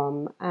stemmed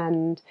from,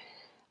 and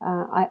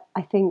I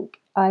think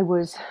I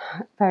was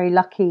very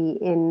lucky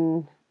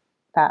in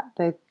that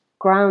the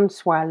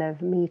groundswell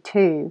of Me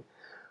Too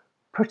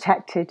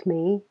protected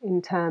me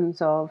in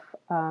terms of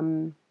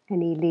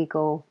any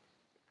legal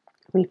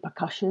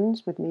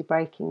repercussions with me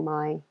breaking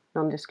my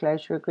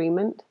non-disclosure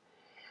agreement.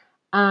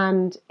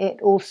 And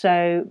it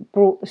also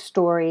brought the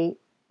story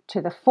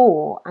to the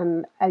fore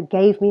and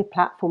gave me a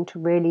platform to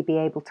really be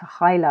able to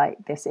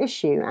highlight this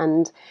issue.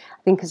 And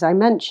I think, as I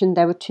mentioned,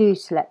 there were 2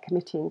 select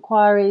committee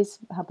inquiries,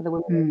 Hub of the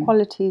Women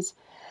Equalities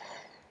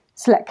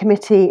Select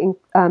Committee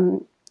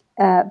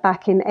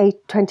back in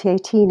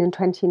 2018 and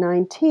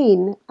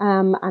 2019.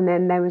 And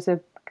then there was a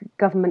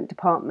government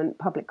department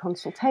public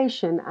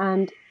consultation,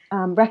 and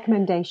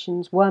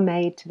recommendations were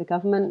made to the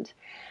government.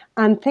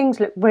 And things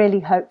looked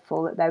really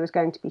hopeful that there was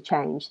going to be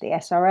change. The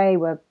SRA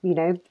were,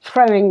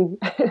 throwing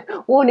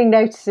warning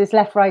notices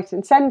left, right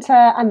and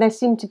centre, and there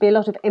seemed to be a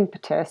lot of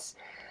impetus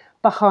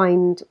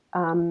behind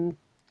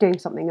doing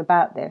something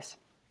about this.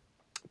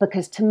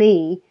 Because to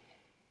me,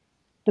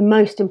 the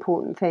most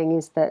important thing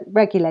is that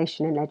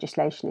regulation and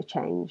legislation are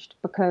changed,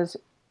 because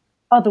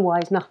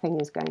otherwise nothing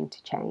is going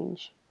to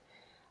change.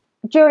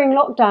 During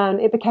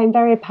lockdown, it became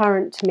very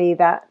apparent to me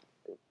that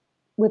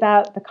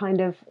without the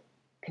kind of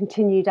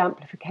continued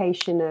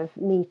amplification of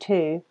Me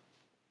Too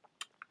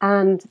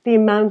and the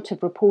amount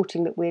of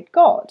reporting that we'd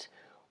got,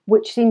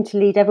 which seemed to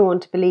lead everyone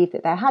to believe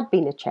that there had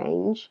been a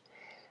change,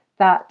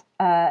 that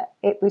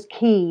it was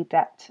key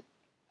that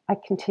I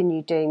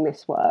continued doing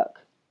this work.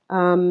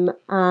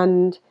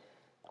 And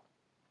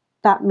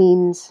that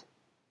means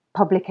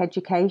public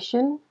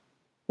education,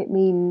 it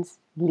means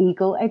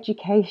legal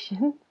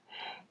education,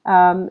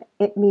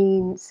 it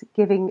means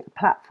giving a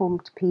platform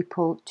to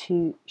people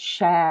to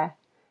share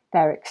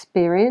their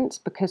experience.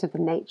 Because of the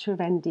nature of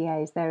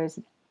NDAs, there is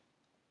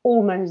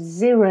almost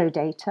zero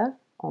data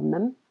on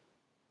them,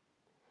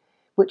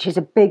 which is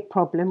a big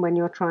problem when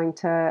you're trying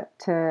to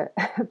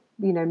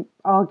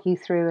argue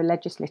through a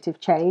legislative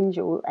change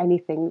or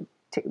anything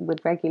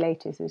with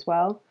regulators as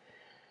well.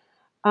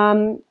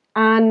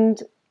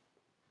 And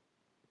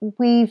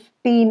we've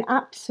been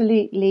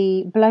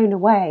absolutely blown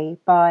away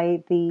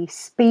by the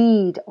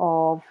speed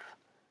of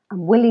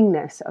and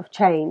willingness of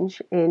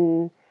change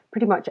in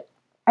pretty much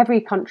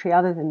every country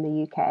other than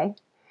the UK.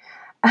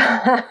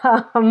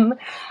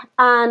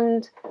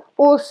 And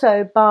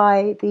also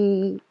by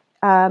the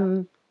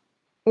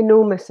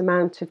enormous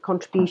amount of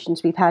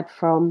contributions we've had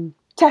from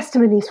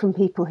testimonies from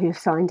people who have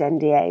signed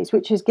NDAs,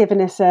 which has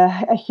given us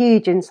a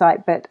huge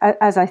insight. But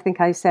as I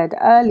think I said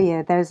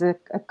earlier, there's a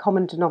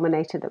common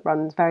denominator that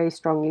runs very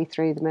strongly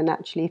through them. And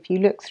actually, if you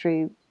look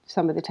through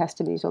some of the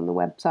testimonies on the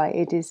website,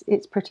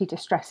 it's pretty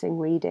distressing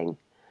reading.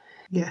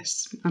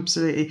 Yes,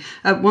 absolutely.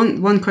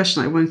 One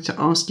question I wanted to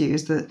ask you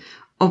is that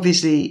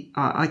obviously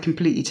I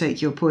completely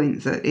take your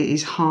point that it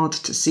is hard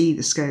to see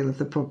the scale of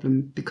the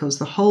problem, because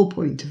the whole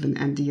point of an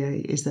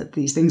NDA is that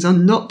these things are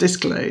not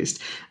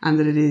disclosed, and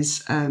that it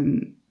is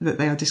that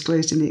they are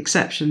disclosed in the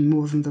exception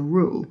more than the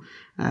rule.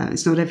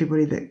 It's not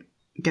everybody that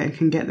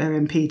can get their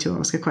MP to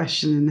ask a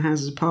question in the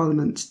Houses of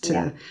Parliament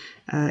to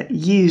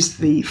use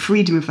the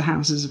freedom of the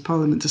Houses of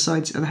Parliament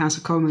the House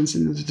of Commons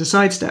in order to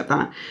sidestep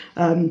that.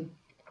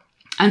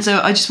 And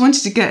so I just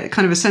wanted to get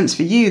kind of a sense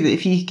for you, that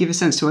if you could give a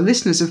sense to our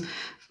listeners of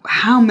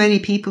how many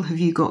people have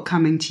you got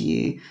coming to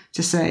you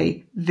to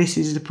say, this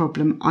is the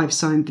problem, I've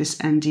signed this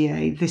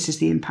NDA, this is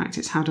the impact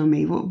it's had on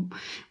me.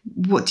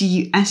 What do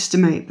you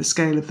estimate the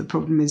scale of the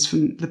problem is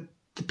from the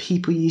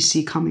people you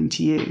see coming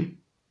to you?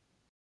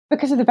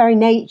 Because of the very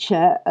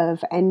nature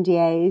of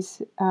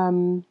NDAs,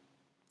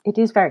 it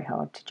is very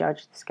hard to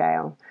judge the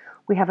scale.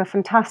 We have a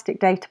fantastic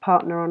data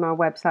partner on our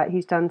website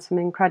who's done some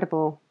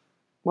incredible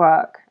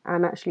work,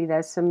 and actually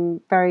there's some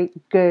very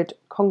good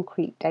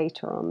concrete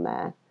data on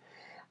there.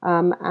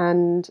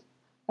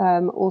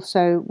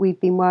 Also we've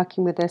been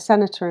working with a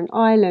senator in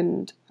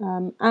Ireland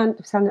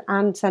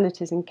and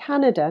senators in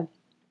Canada,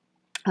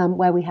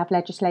 where we have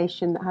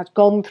legislation that has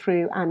gone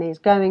through and is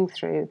going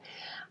through.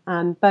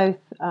 And both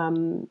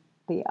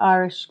the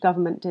Irish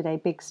government did a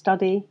big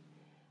study,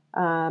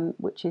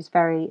 which is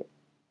very,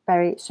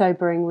 very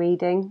sobering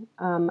reading,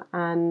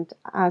 and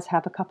as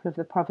have a couple of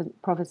the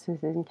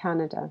provinces in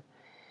Canada.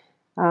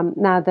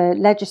 Now, the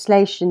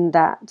legislation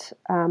that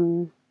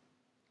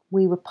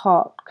we were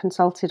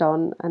consulted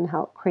on and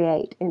helped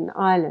create in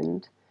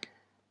Ireland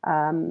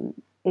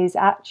is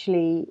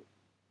actually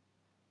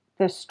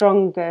the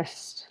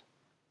strongest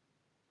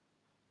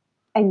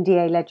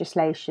NDA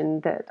legislation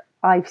that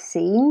I've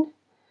seen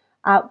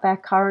out there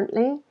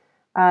currently.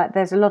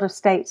 There's a lot of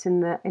states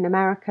in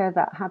America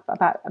that have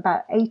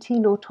about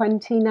 18 or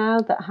 20 now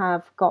that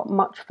have got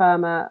much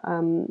firmer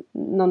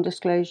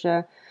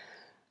non-disclosure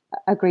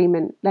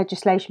agreement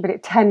legislation, but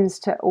it tends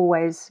to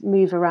always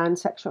move around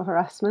sexual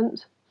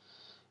harassment.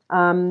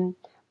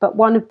 But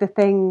one of the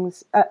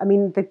things,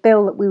 the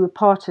bill that we were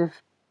part of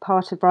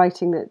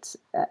writing, that's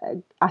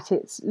at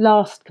its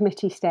last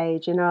committee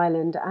stage in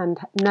Ireland, and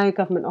no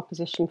government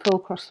opposition, full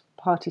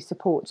cross-party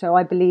support, so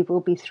I believe will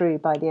be through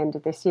by the end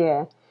of this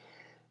year.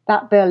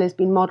 That bill has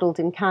been modelled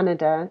in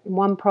Canada. In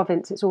one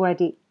province, it's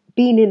already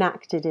been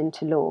enacted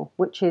into law,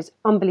 which is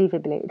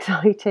unbelievably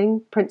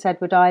exciting. Prince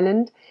Edward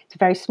Island. It's a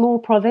very small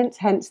province,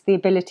 hence the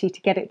ability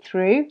to get it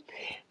through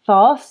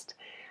fast.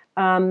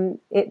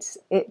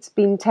 It's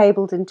been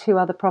tabled in 2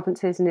 other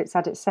provinces, and it's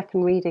had its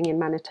second reading in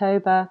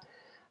Manitoba,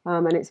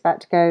 and it's about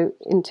to go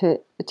to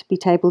be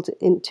tabled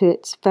into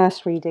its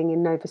first reading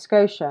in Nova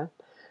Scotia.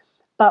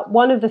 But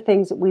one of the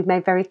things that we've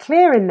made very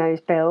clear in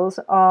those bills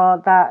are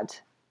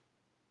that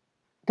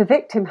the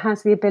victim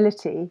has the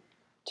ability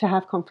to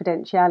have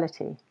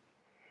confidentiality.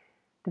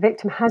 The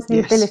victim has the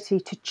ability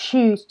to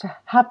choose, to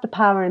have the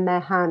power in their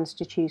hands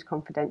to choose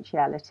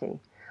confidentiality.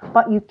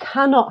 But you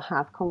cannot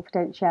have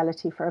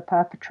confidentiality for a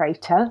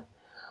perpetrator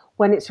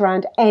when it's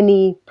around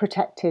any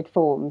protected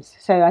forms.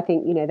 So I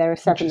think, there are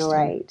 7 or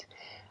 8.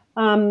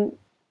 I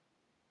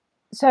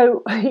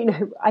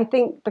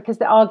think because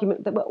the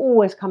argument that we're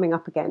always coming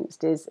up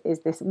against is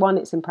this: 1,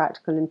 it's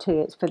impractical, and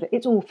 2,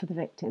 it's all for the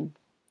victim.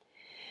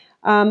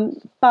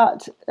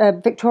 But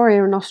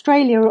Victoria and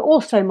Australia are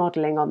also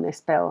modelling on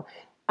this bill.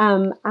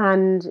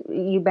 And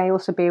you may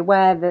also be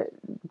aware that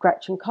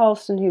Gretchen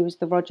Carlson, who was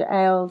the Roger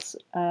Ailes,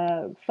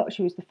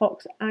 she was the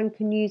Fox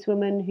anchor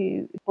newswoman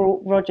who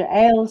brought Roger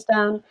Ailes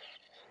down.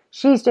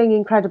 She's doing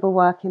incredible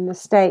work in the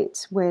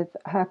States with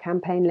her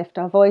campaign Lift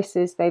Our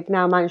Voices. They've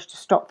now managed to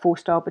stop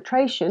forced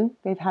arbitration.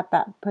 They've had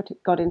that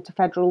got into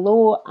federal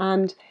law,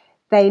 and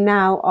they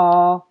now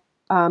are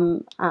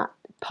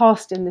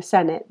passed in the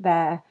Senate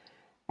their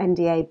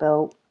NDA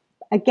bill.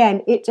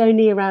 Again, it's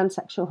only around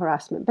sexual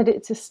harassment, but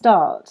it's a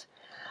start.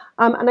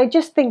 And I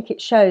just think it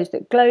shows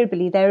that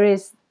globally there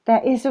is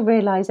a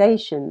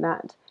realisation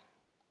that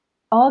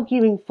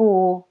arguing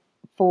for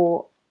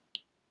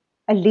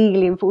a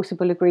legally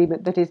enforceable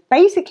agreement that is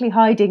basically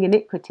hiding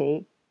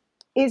iniquity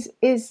is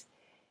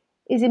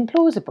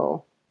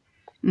implausible.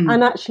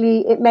 And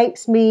actually, it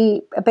makes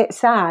me a bit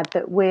sad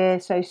that we're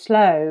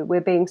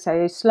being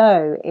so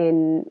slow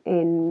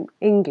in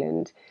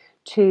England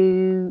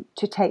to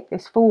take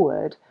this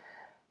forward.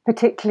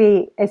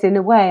 Particularly as, in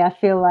a way, I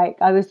feel like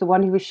I was the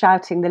one who was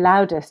shouting the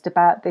loudest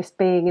about this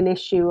being an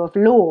issue of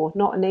law,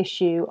 not an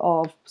issue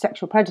of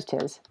sexual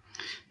predators.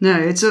 No,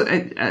 it's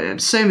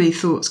so many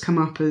thoughts come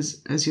up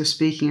as you're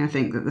speaking. I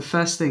think that the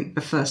first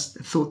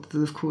thought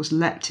that, of course,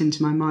 leapt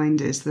into my mind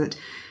is that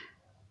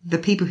the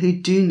people who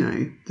do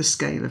know the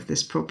scale of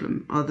this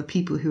problem are the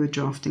people who are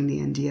drafting the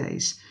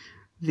NDAs.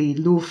 The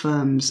law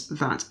firms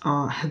that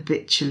are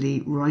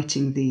habitually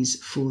writing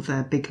these for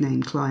their big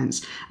name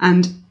clients.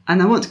 And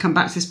I want to come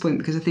back to this point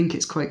because I think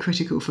it's quite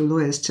critical for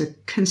lawyers to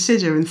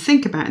consider and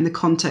think about in the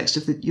context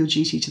of your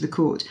duty to the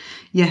court.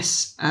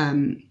 Yes,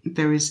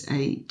 there is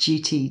a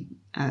duty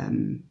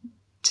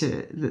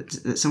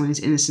that someone is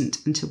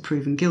innocent until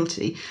proven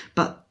guilty,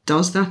 but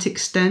does that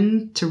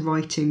extend to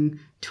writing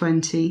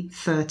 20,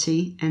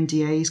 30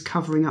 NDAs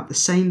covering up the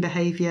same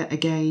behaviour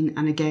again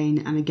and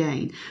again and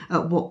again?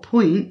 At what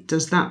point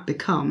does that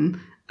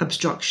become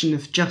obstruction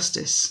of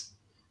justice?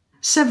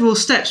 Several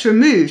steps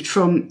removed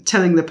from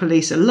telling the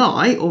police a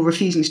lie or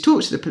refusing to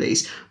talk to the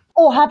police,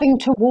 Or having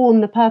to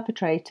warn the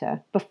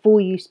perpetrator before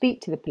you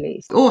speak to the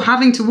police. Or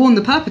having to warn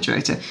the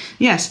perpetrator,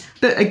 yes.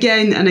 But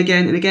again and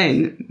again and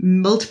again,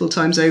 multiple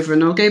times over,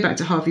 and I'll go back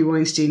to Harvey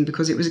Weinstein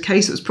because it was a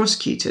case that was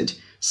prosecuted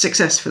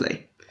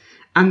successfully.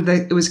 And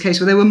it was a case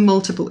where there were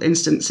multiple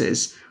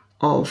instances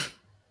of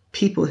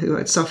people who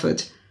had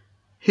suffered,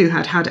 who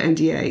had had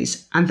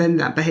NDAs, and then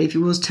that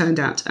behaviour was found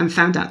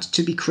out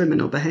to be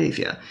criminal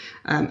behaviour.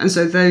 And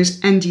so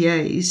those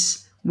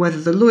NDAs, whether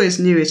the lawyers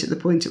knew it at the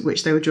point at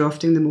which they were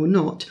drafting them or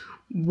not,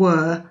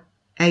 were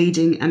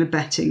aiding and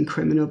abetting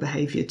criminal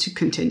behaviour to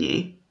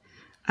continue.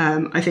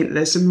 I think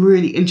there's some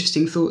really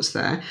interesting thoughts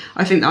there.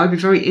 I think that I'd be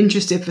very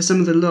interested for some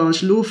of the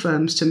large law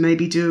firms to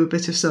maybe do a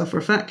bit of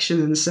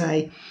self-reflection and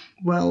say,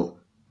 well,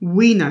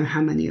 we know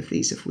how many of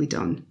these have we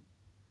done.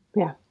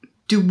 Yeah.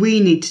 Do we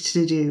need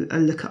to do a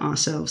look at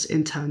ourselves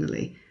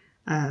internally?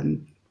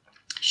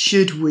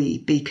 Should we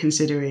be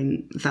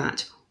considering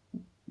that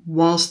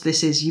whilst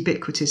this is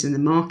ubiquitous in the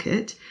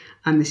market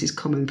and this is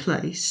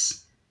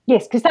commonplace?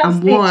 Yes, because that's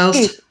the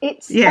excuse.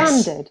 It's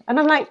standard. Yes. And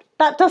I'm like,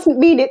 that doesn't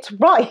mean it's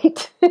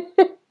right.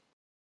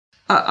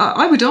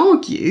 I would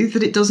argue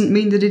that it doesn't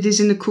mean that it is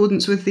in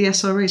accordance with the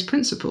SRA's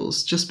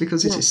principles just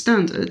because it is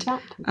standard.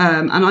 Exactly.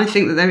 And I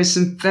think that there is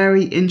some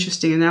very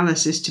interesting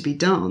analysis to be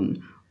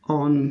done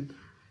on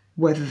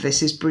whether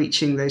this is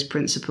breaching those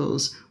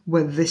principles,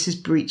 whether this is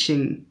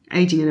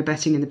aiding and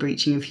abetting in the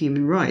breaching of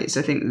human rights.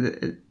 I think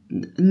that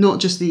not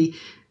just the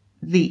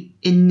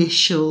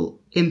initial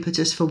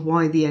impetus for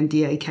why the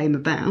NDA came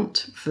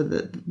about, for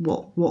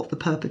what the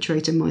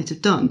perpetrator might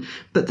have done,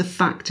 but the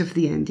fact of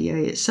the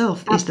NDA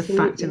itself is the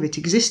fact of it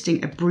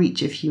existing a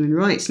breach of human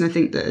rights. And I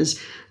think that as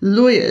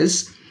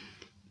lawyers,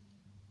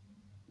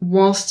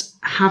 whilst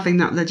having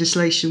that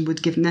legislation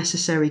would give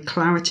necessary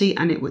clarity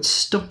and it would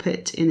stop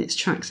it in its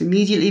tracks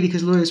immediately,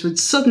 because lawyers would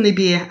suddenly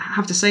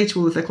have to say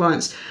to all of their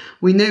clients,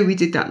 we know we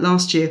did that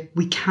last year,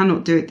 we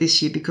cannot do it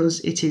this year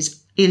because it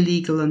is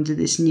illegal under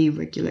this new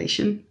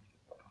regulation.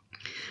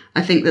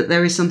 I think that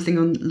there is something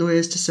on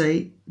lawyers to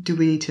say, do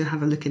we need to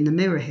have a look in the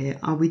mirror here?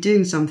 Are we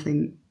doing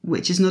something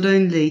which is not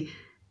only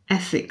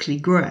ethically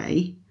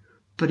grey,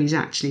 but is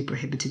actually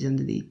prohibited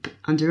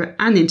under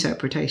an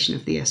interpretation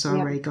of the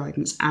SRA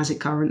guidance as it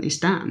currently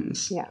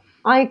stands? Yeah,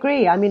 I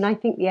agree. I mean, I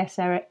think the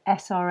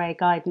SRA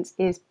guidance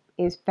is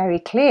very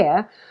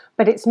clear,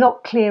 but it's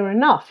not clear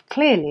enough,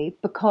 clearly,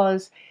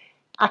 because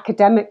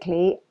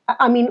academically,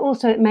 I mean,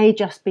 also it may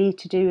just be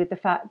to do with the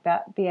fact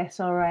that the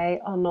SRA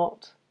are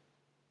not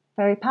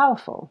very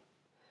powerful.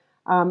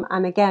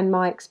 And again,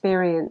 my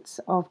experience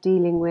of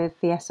dealing with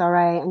the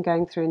SRA and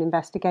going through an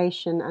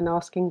investigation and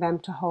asking them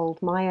to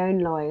hold my own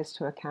lawyers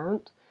to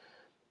account,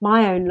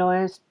 my own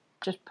lawyers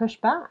just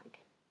pushed back.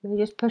 They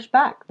just pushed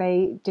back.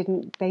 They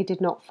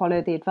did not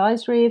follow the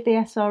advisory of the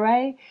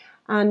SRA,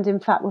 and in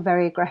fact were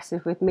very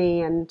aggressive with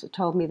me and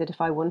told me that if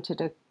I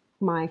wanted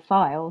my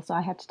files,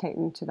 I had to take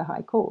them to the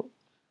High Court.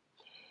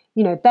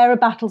 You know, there are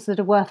battles that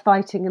are worth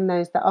fighting and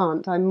those that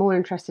aren't. I'm more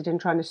interested in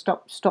trying to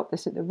stop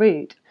this at the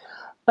root.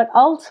 But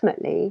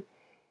ultimately,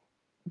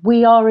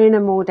 we are in a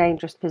more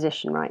dangerous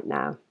position right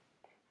now.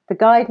 The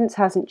guidance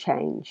hasn't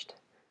changed.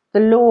 The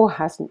law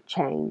hasn't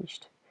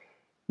changed.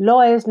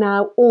 Lawyers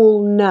now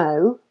all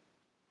know.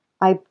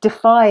 I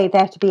defy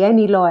there to be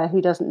any lawyer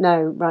who doesn't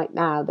know right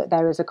now that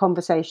there is a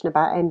conversation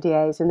about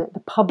NDAs and that the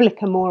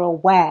public are more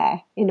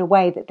aware in a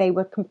way that they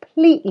were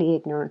completely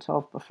ignorant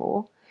of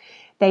before.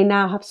 They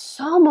now have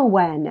some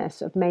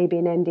awareness of maybe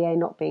an NDA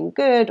not being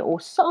good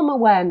or some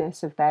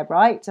awareness of their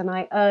rights. And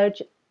I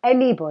urge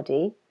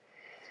anybody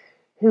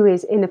who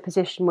is in a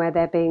position where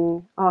they're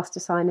being asked to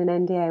sign an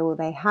NDA or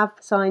they have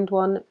signed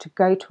one to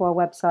go to our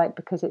website,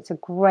 because it's a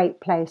great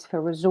place for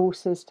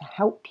resources to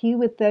help you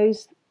with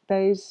those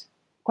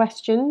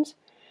questions.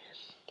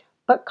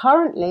 But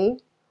currently,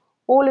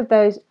 all of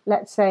those,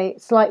 let's say,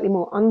 slightly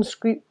more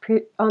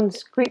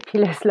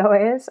unscrupulous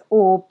lawyers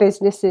or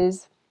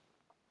businesses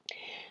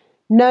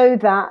know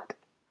that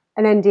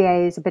an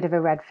NDA is a bit of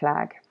a red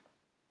flag.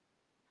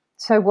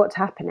 So what's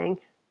happening?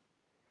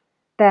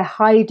 They're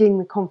hiding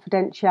the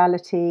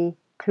confidentiality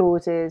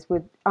clauses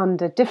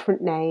under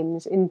different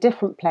names, in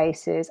different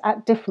places,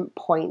 at different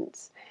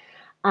points.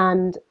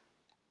 And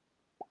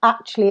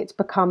actually it's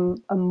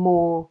become a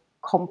more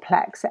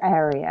complex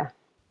area.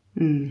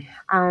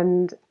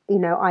 And, you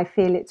know, I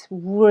feel it's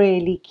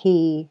really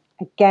key,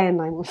 again,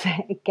 I will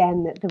say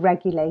again, that the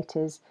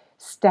regulators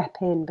step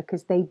in,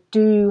 because they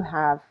do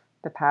have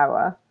the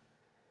power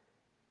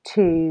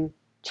to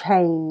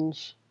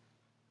change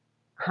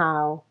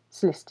how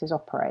solicitors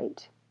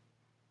operate.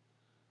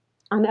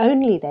 And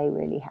only they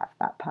really have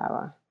that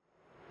power.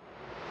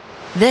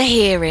 The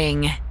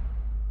Hearing.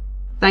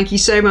 Thank you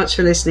so much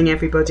for listening,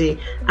 everybody.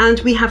 And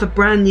we have a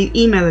brand new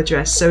email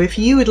address, so if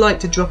you would like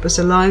to drop us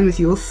a line with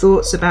your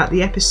thoughts about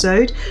the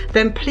episode,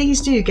 then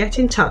please do get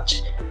in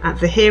touch at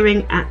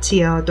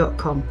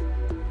thehearing@tr.com.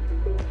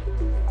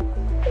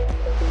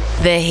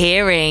 The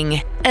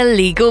Hearing, a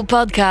legal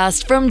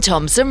podcast from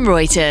Thomson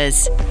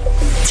Reuters.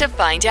 To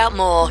find out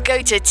more,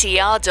 go to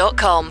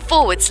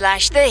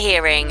tr.com/The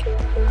Hearing.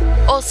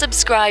 or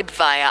subscribe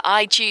via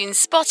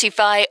iTunes,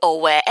 Spotify, or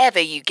wherever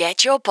you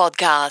get your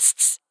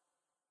podcasts.